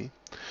only,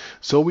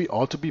 so we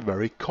ought to be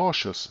very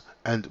cautious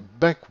and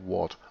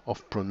backward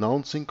of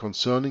pronouncing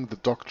concerning the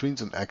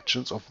doctrines and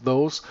actions of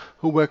those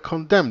who were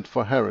condemned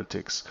for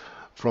heretics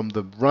from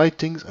the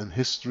writings and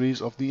histories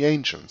of the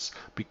ancients,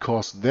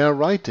 because their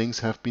writings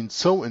have been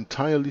so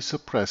entirely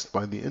suppressed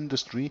by the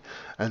industry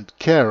and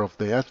care of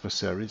their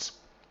adversaries,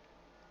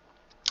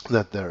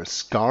 that there is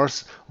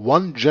scarce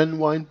one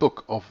genuine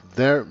book of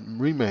theirs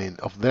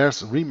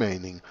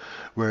remaining,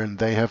 wherein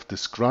they have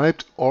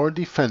described or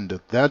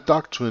defended their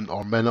doctrine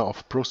or manner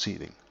of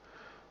proceeding.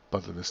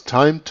 But it is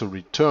time to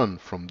return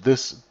from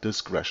this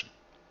digression.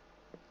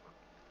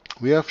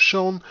 We have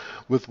shown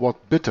with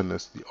what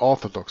bitterness the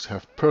Orthodox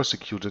have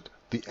persecuted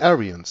the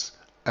Arians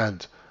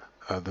and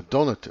the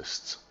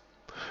Donatists.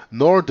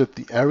 Nor did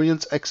the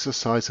Arians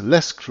exercise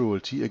less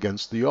cruelty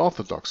against the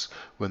Orthodox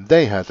when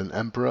they had an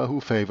emperor who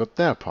favored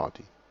their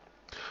party.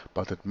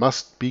 But it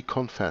must be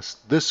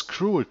confessed, this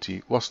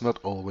cruelty was not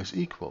always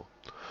equal.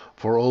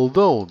 For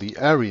although the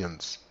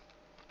Arians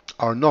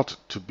are not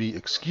to be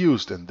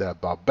excused in their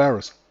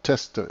barbarous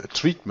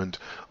treatment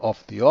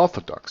of the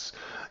Orthodox,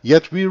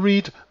 yet we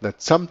read that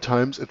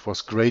sometimes it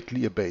was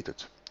greatly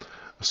abated.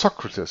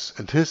 Socrates,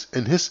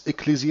 in his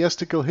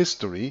ecclesiastical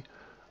history,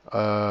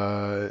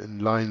 in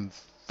line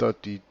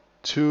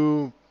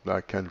 32,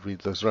 I can't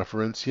read this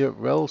reference here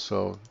well,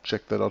 so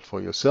check that out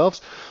for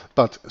yourselves,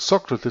 but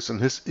Socrates in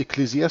his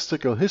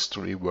ecclesiastical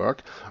history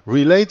work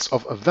relates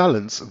of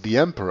Valens the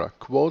emperor,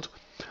 quote,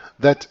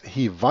 that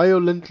he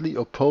violently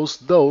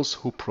opposed those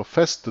who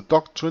professed the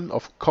doctrine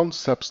of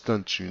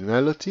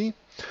consubstantiality,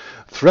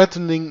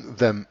 threatening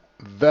them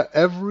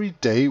every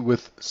day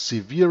with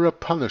severer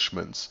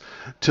punishments,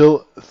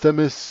 till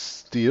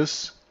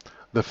Themistius,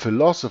 the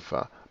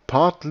philosopher,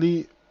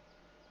 partly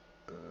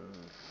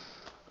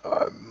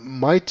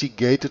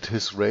mitigated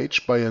his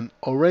rage by an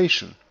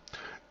oration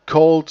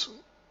called,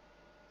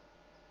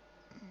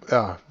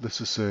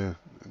 this is a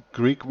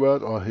Greek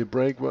word or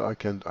Hebraic word, I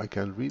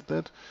can't read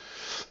that,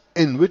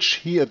 in which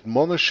he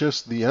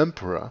admonishes the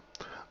emperor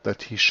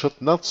that he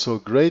should not so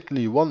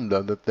greatly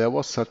wonder that there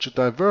was such a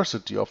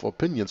diversity of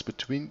opinions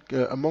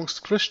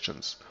amongst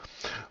Christians,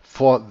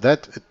 for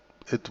that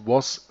it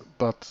was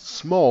but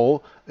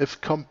small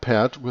if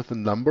compared with the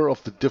number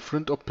of the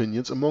different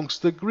opinions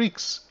amongst the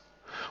Greeks,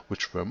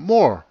 which were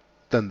more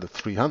than the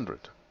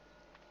 300.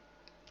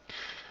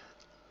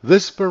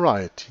 This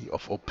variety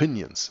of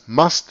opinions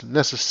must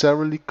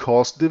necessarily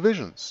cause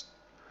divisions,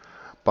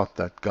 but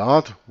that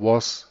God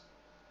was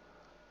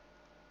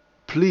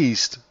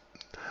pleased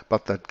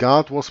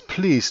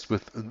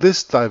with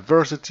this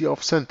diversity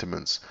of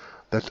sentiments,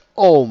 that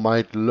all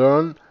might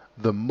learn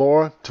the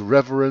more to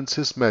reverence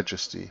his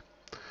majesty,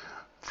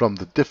 from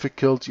the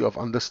difficulty of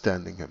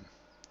understanding him,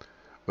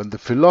 When the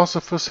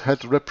philosophers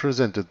had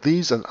represented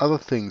these and other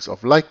things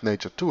of like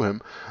nature to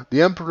him,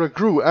 the emperor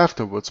grew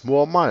afterwards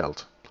more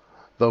mild,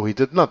 though he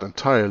did not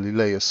entirely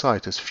lay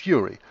aside his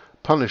fury,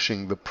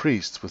 punishing the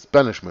priests with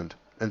banishment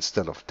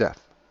instead of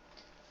death.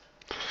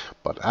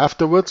 But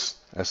afterwards,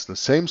 as the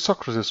same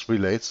Socrates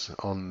relates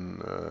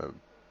on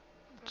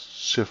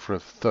Chiffre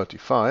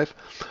 35,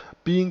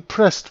 being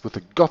pressed with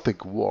the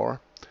Gothic war,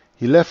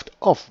 he left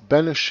off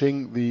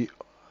banishing the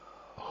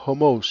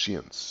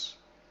Homoousians.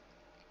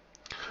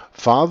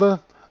 Farther,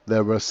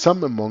 there were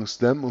some amongst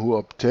them who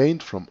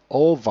abstained from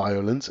all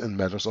violence in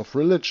matters of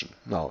religion.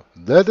 Now,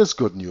 that is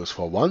good news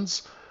for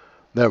once.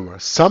 There were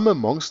some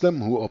amongst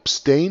them who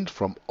abstained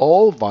from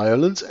all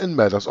violence in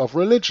matters of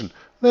religion.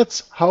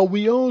 That's how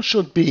we all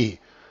should be.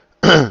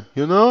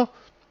 You know?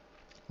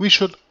 We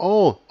should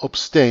all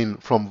abstain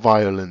from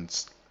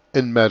violence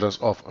in matters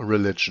of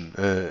religion.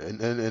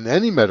 In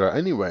any matter,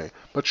 anyway.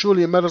 But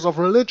surely in matters of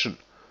religion.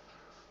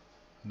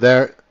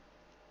 There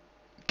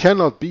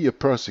cannot be a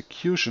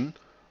persecution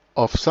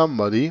of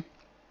somebody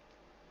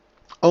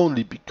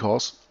only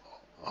because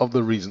of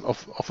the reason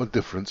of a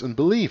difference in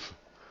belief.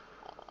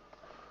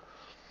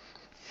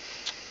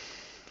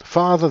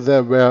 Farther,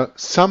 there were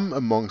some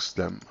amongst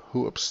them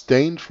who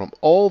abstained from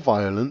all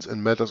violence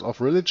in matters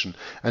of religion,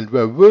 and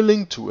were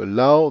willing to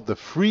allow the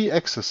free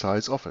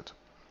exercise of it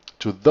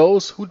to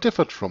those who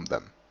differed from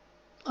them.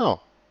 Oh,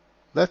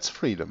 that's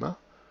freedom, huh?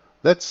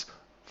 That's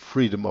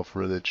freedom of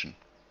religion.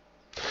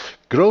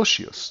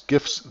 Grotius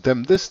gives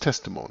them this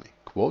testimony,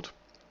 quote,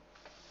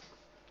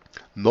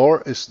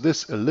 "Nor is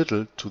this a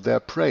little to their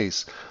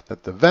praise,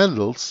 that the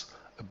Vandals,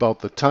 about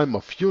the time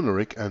of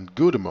Huneric and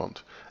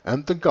Gudemund,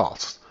 and the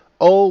Goths,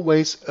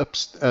 always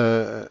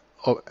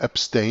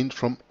abstained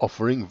from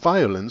offering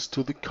violence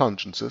to the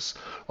consciences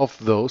of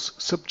those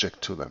subject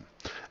to them,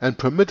 and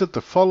permitted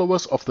the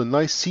followers of the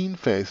Nicene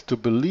faith to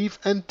believe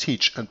and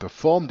teach and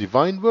perform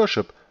divine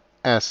worship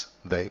as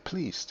they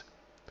pleased.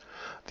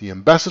 The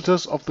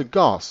ambassadors of the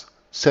Goths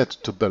said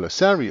to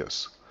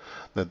Belisarius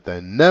that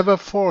they never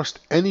forced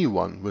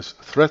anyone with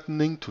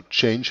threatening to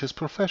change his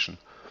profession,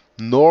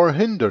 nor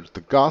hindered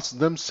the Goths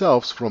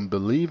themselves from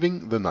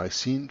believing the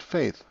Nicene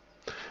faith,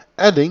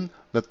 adding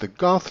that the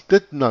Goths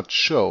did not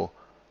show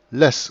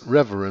less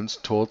reverence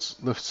towards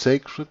the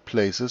sacred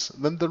places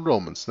than the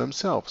Romans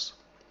themselves."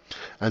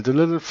 And a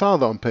little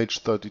farther on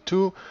page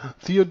 32,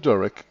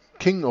 Theodoric,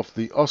 king of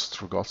the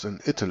Ostrogoths in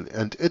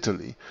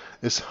Italy,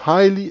 is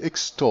highly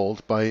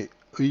extolled by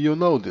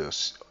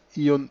Eunodius,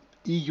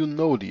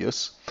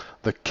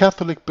 the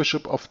Catholic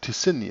bishop of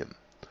Ticinum,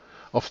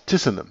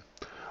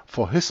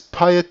 for his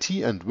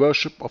piety and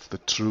worship of the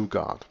true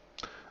God.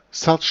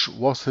 Such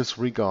was his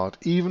regard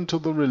even to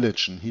the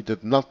religion he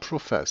did not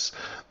profess,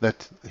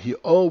 that he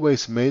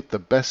always made the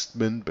best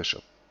men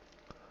bishop.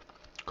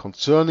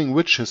 Concerning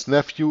which his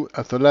nephew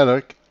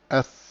Athalaric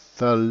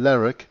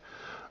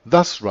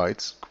thus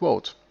writes,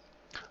 quote,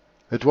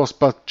 "It was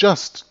but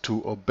just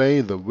to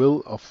obey the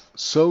will of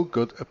so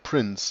good a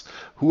prince,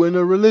 who in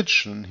a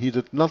religion he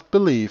did not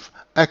believe,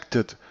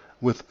 acted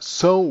with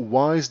so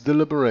wise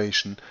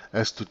deliberation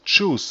as to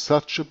choose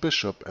such a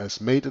bishop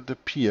as made it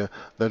appear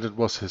that it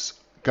was his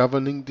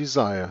governing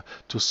desire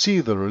to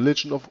see the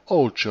religion of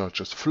all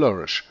churches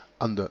flourish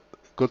under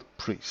good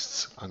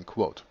priests."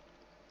 Unquote.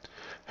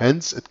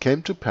 Hence it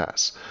came to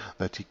pass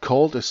that he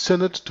called a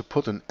synod to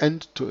put an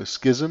end to a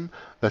schism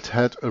that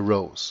had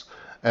arose,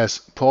 as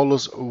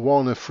Paulus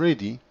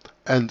Warnefredi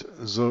and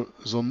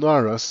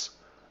Zonaras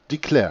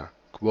declare,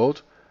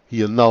 quote,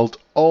 "He annulled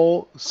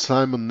all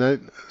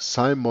simoniacal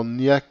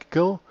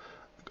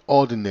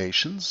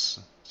ordinations,"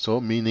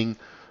 so meaning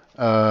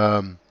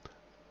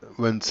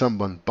when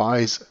someone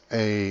buys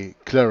a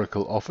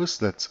clerical office,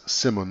 that's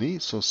simony,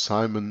 so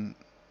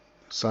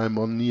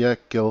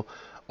simoniacal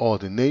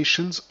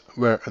ordinations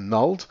were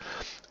annulled,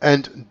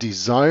 and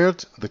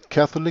desired the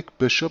Catholic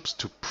bishops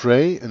to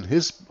pray in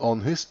his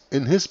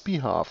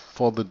behalf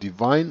for the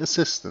divine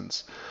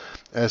assistance,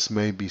 as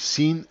may be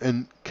seen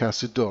in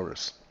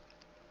Cassiodorus.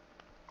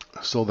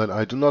 So that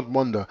I do not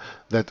wonder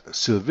that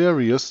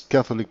Silverius,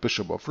 Catholic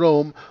bishop of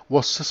Rome,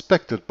 was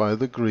suspected by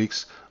the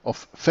Greeks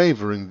of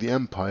favoring the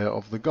empire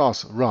of the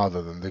Goths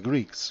rather than the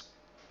Greeks.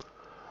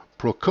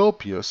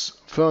 Procopius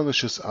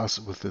furnishes us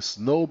with this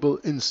noble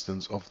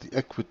instance of the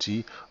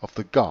equity of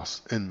the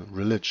Goths in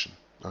religion.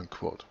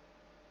 Unquote.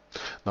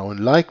 Now,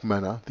 in like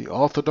manner, the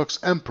Orthodox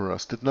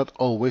emperors did not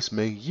always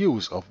make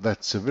use of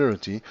that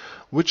severity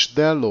which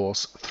their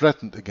laws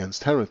threatened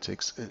against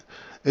heretics,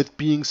 it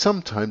being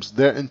sometimes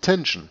their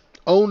intention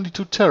only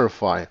to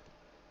terrify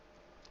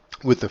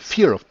with the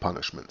fear of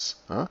punishments.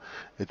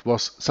 It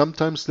was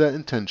sometimes their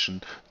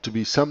intention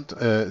only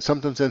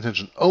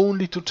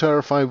to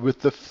terrify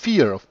with the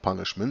fear of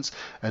punishments,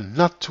 and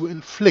not to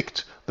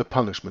inflict the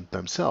punishment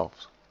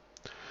themselves.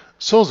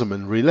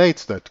 Sozomen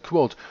relates that,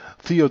 quote,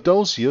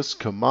 "Theodosius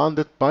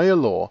commanded by a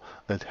law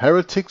that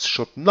heretics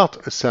should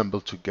not assemble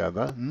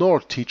together,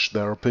 nor teach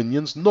their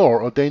opinions,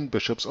 nor ordain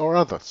bishops or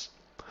others;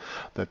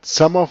 that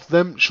some of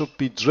them should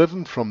be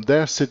driven from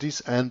their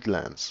cities and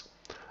lands.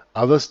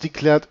 Others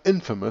declared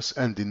infamous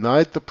and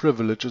denied the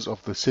privileges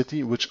of the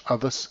city which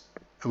other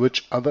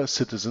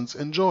citizens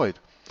enjoyed,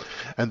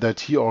 and that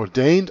he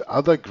ordained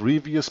other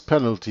grievous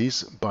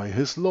penalties by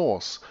his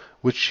laws,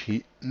 which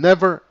he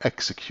never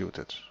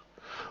executed.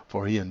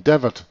 For he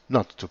endeavored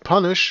not to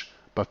punish,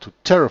 but to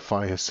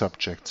terrify his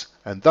subjects,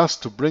 and thus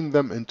to bring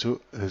them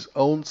into his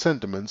own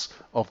sentiments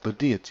of the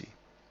deity.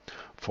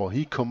 For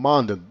he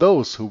commanded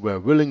those who were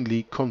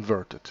willingly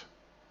converted.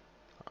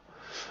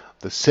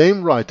 The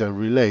same writer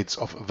relates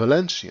of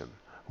Valentian,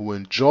 who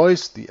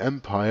enjoys the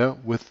empire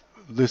with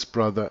his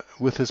brother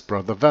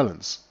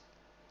Valens.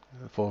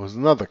 For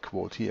another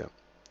quote here.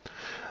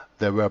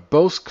 They were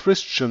both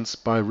Christians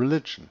by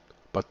religion,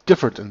 but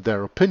differed in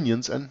their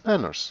opinions and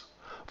manners.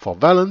 For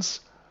Valens,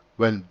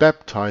 when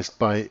baptized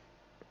by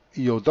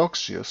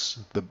Eudoxius,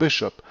 the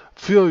bishop,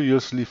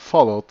 furiously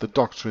followed the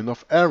doctrine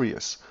of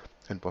Arius,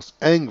 and was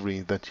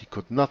angry that he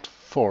could not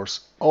force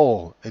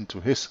all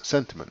into his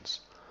sentiments.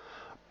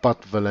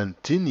 But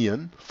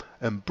Valentinian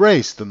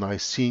embraced the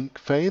Nicene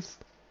faith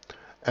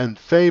and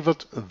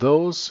favored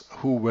those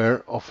who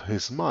were of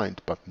his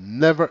mind, but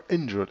never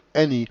injured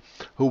any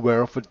who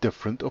were of a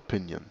different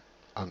opinion."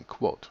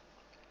 Unquote.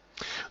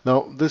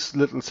 Now, this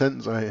little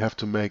sentence, I have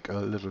to make a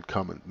little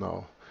comment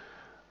now.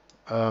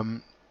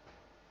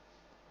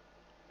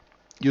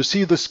 You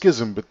see the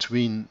schism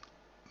between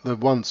the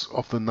ones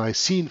of the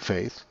Nicene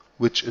faith,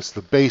 which is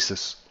the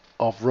basis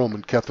of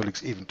Roman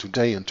Catholics even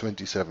today in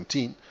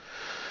 2017,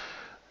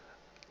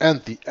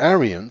 and the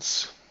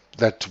Arians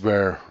that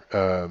were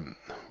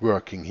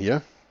working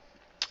here,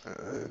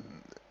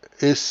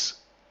 is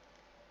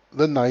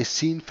the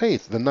Nicene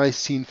faith. The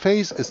Nicene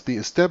faith is the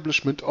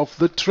establishment of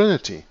the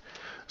Trinity.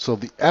 So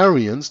the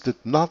Arians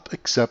did not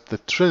accept the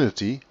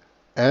Trinity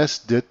as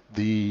did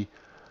the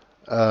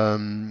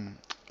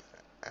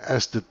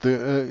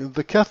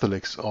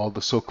Catholics, or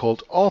the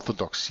so-called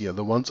Orthodox here,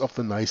 the ones of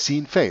the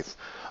Nicene faith.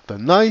 The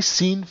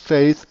Nicene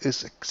faith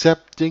is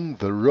accepting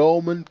the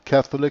Roman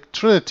Catholic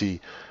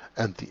Trinity,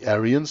 and the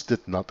Arians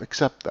did not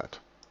accept that.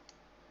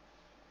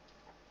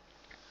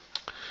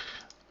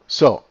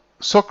 So,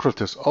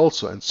 Socrates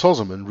also and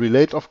Sozomen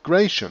relate of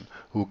Gratian,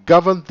 who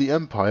governed the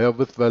empire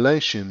with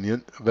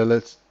Valentinian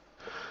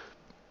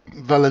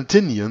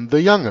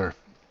the Younger,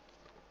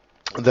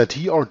 that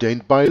he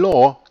ordained by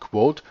law,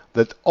 quote,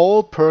 that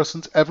all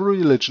persons of every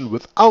religion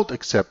without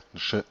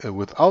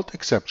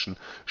exception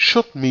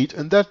should meet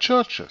in their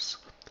churches,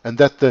 and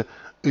that the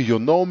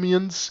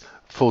Eunomians,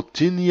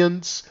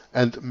 Photinians,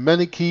 and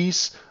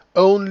Manichees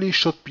only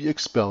should be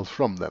expelled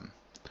from them.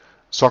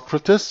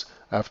 Socrates,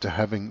 after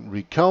having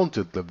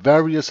recounted the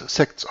various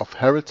sects of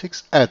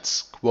heretics,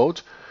 adds,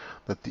 quote,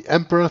 that the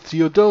Emperor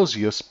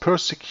Theodosius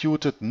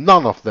persecuted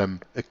none of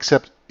them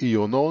except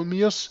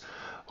Eunomius,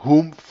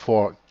 whom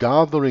for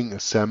gathering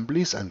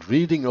assemblies and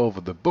reading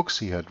over the books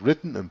he had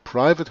written in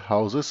private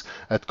houses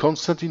at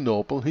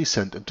Constantinople he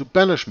sent into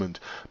banishment,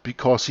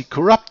 because he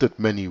corrupted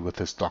many with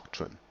his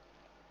doctrine.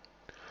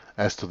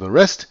 As to the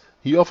rest,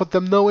 he offered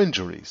them no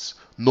injuries,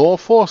 nor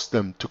forced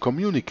them to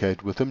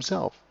communicate with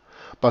himself,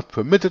 but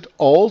permitted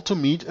all to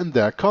meet in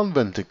their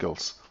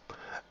conventicles,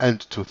 and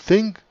to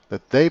think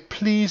that they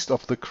pleased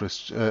of the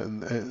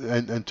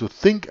and to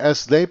think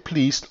as they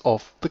pleased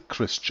of the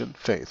Christian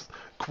faith,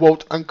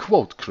 quote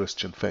unquote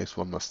Christian faith,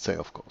 one must say,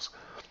 of course.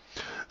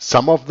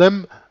 Some of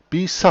them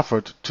be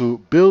suffered to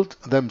build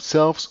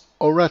themselves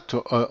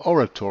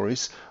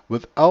oratories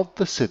without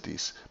the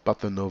cities,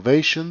 but the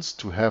Novatians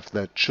to have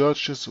their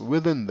churches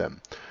within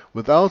them,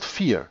 without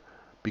fear,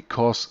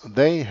 because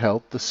they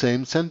held the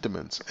same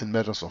sentiments in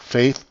matters of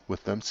faith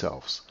with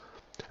themselves.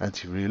 And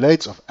he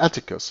relates of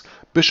Atticus,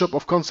 bishop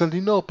of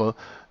Constantinople,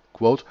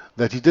 quote,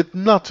 that he did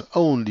not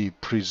only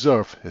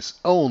preserve his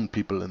own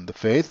people in the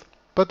faith,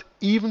 but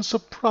even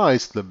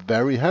surprised the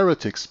very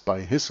heretics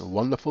by his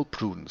wonderful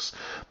prudence,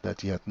 that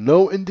he had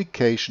no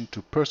indication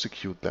to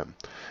persecute them,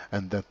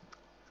 and that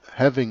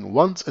having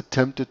once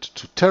attempted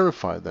to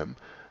terrify them,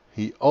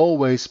 he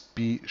always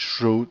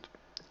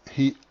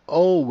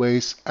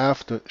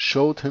after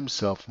showed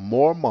himself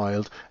more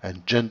mild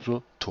and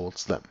gentle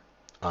towards them.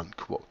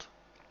 Unquote.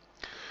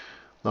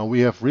 Now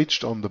we have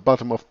reached on the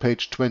bottom of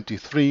page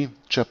 23,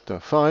 chapter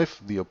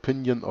 5, the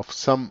opinion of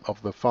some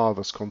of the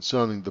fathers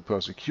concerning the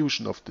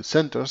persecution of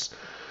dissenters,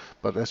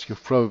 but as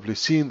you've probably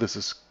seen, this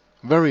is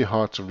very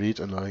hard to read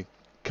and I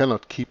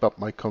cannot keep up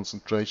my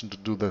concentration to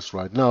do this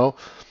right now,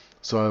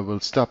 so I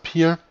will stop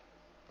here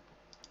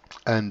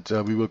and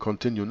we will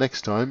continue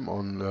next time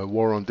on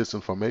War on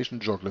Disinformation,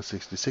 Joggler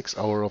 66,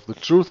 Hour of the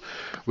Truth,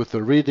 with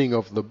the reading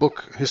of the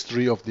book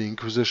History of the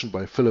Inquisition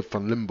by Philip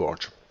van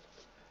Limborch,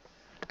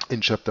 in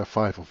chapter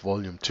 5 of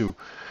volume 2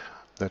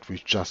 that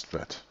we just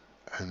read.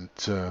 And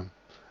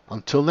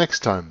until next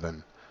time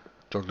then,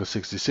 Joggler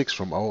 66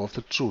 from Hour of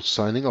the Truth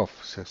signing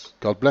off, says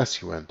God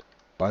bless you and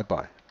bye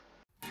bye.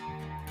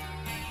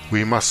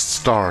 We must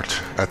start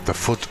at the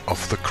foot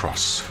of the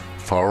cross.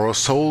 For our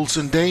souls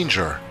in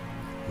danger,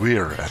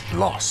 we're at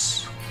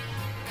loss.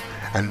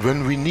 And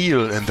when we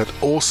kneel in that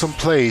awesome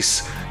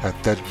place,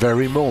 at that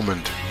very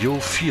moment you'll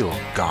feel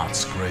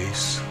God's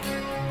grace.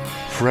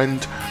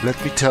 Friend,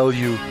 let me tell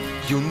you,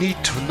 you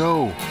need to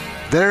know,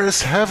 there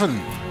is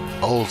heaven,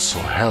 also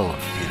hell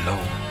below.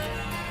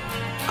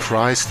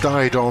 Christ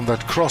died on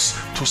that cross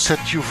to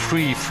set you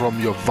free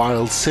from your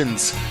vile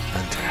sins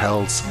and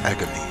hell's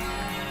agony.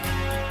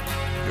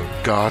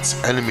 You're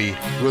God's enemy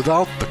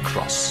without the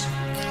cross.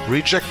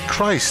 Reject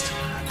Christ,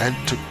 and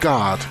to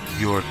God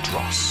your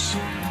dross.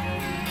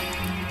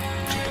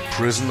 To the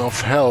prison of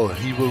hell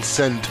he will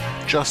send,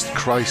 just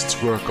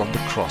Christ's work on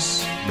the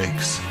cross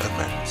makes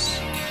amends.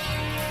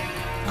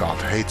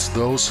 God hates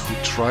those who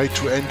try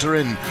to enter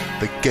in,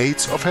 the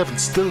gates of heaven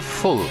still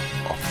full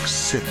of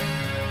sin.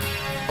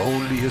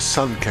 Only his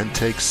Son can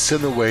take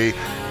sin away.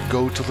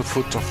 Go to the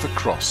foot of the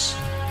cross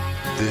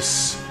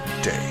this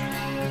day.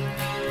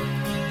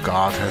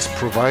 God has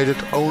provided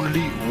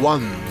only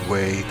one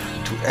way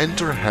to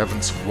enter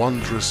heaven's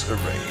wondrous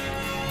array.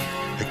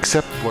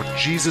 Accept what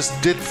Jesus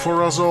did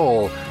for us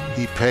all.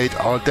 He paid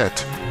our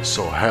debt,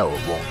 so hell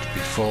won't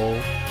befall.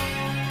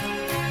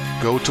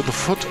 Go to the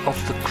foot of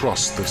the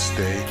cross this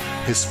day.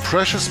 His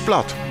precious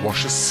blood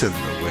washes sin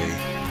away.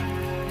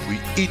 We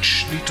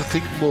each need to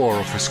think more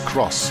of his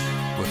cross.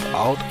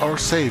 Without our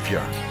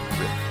Savior,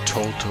 we're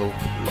total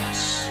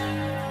loss.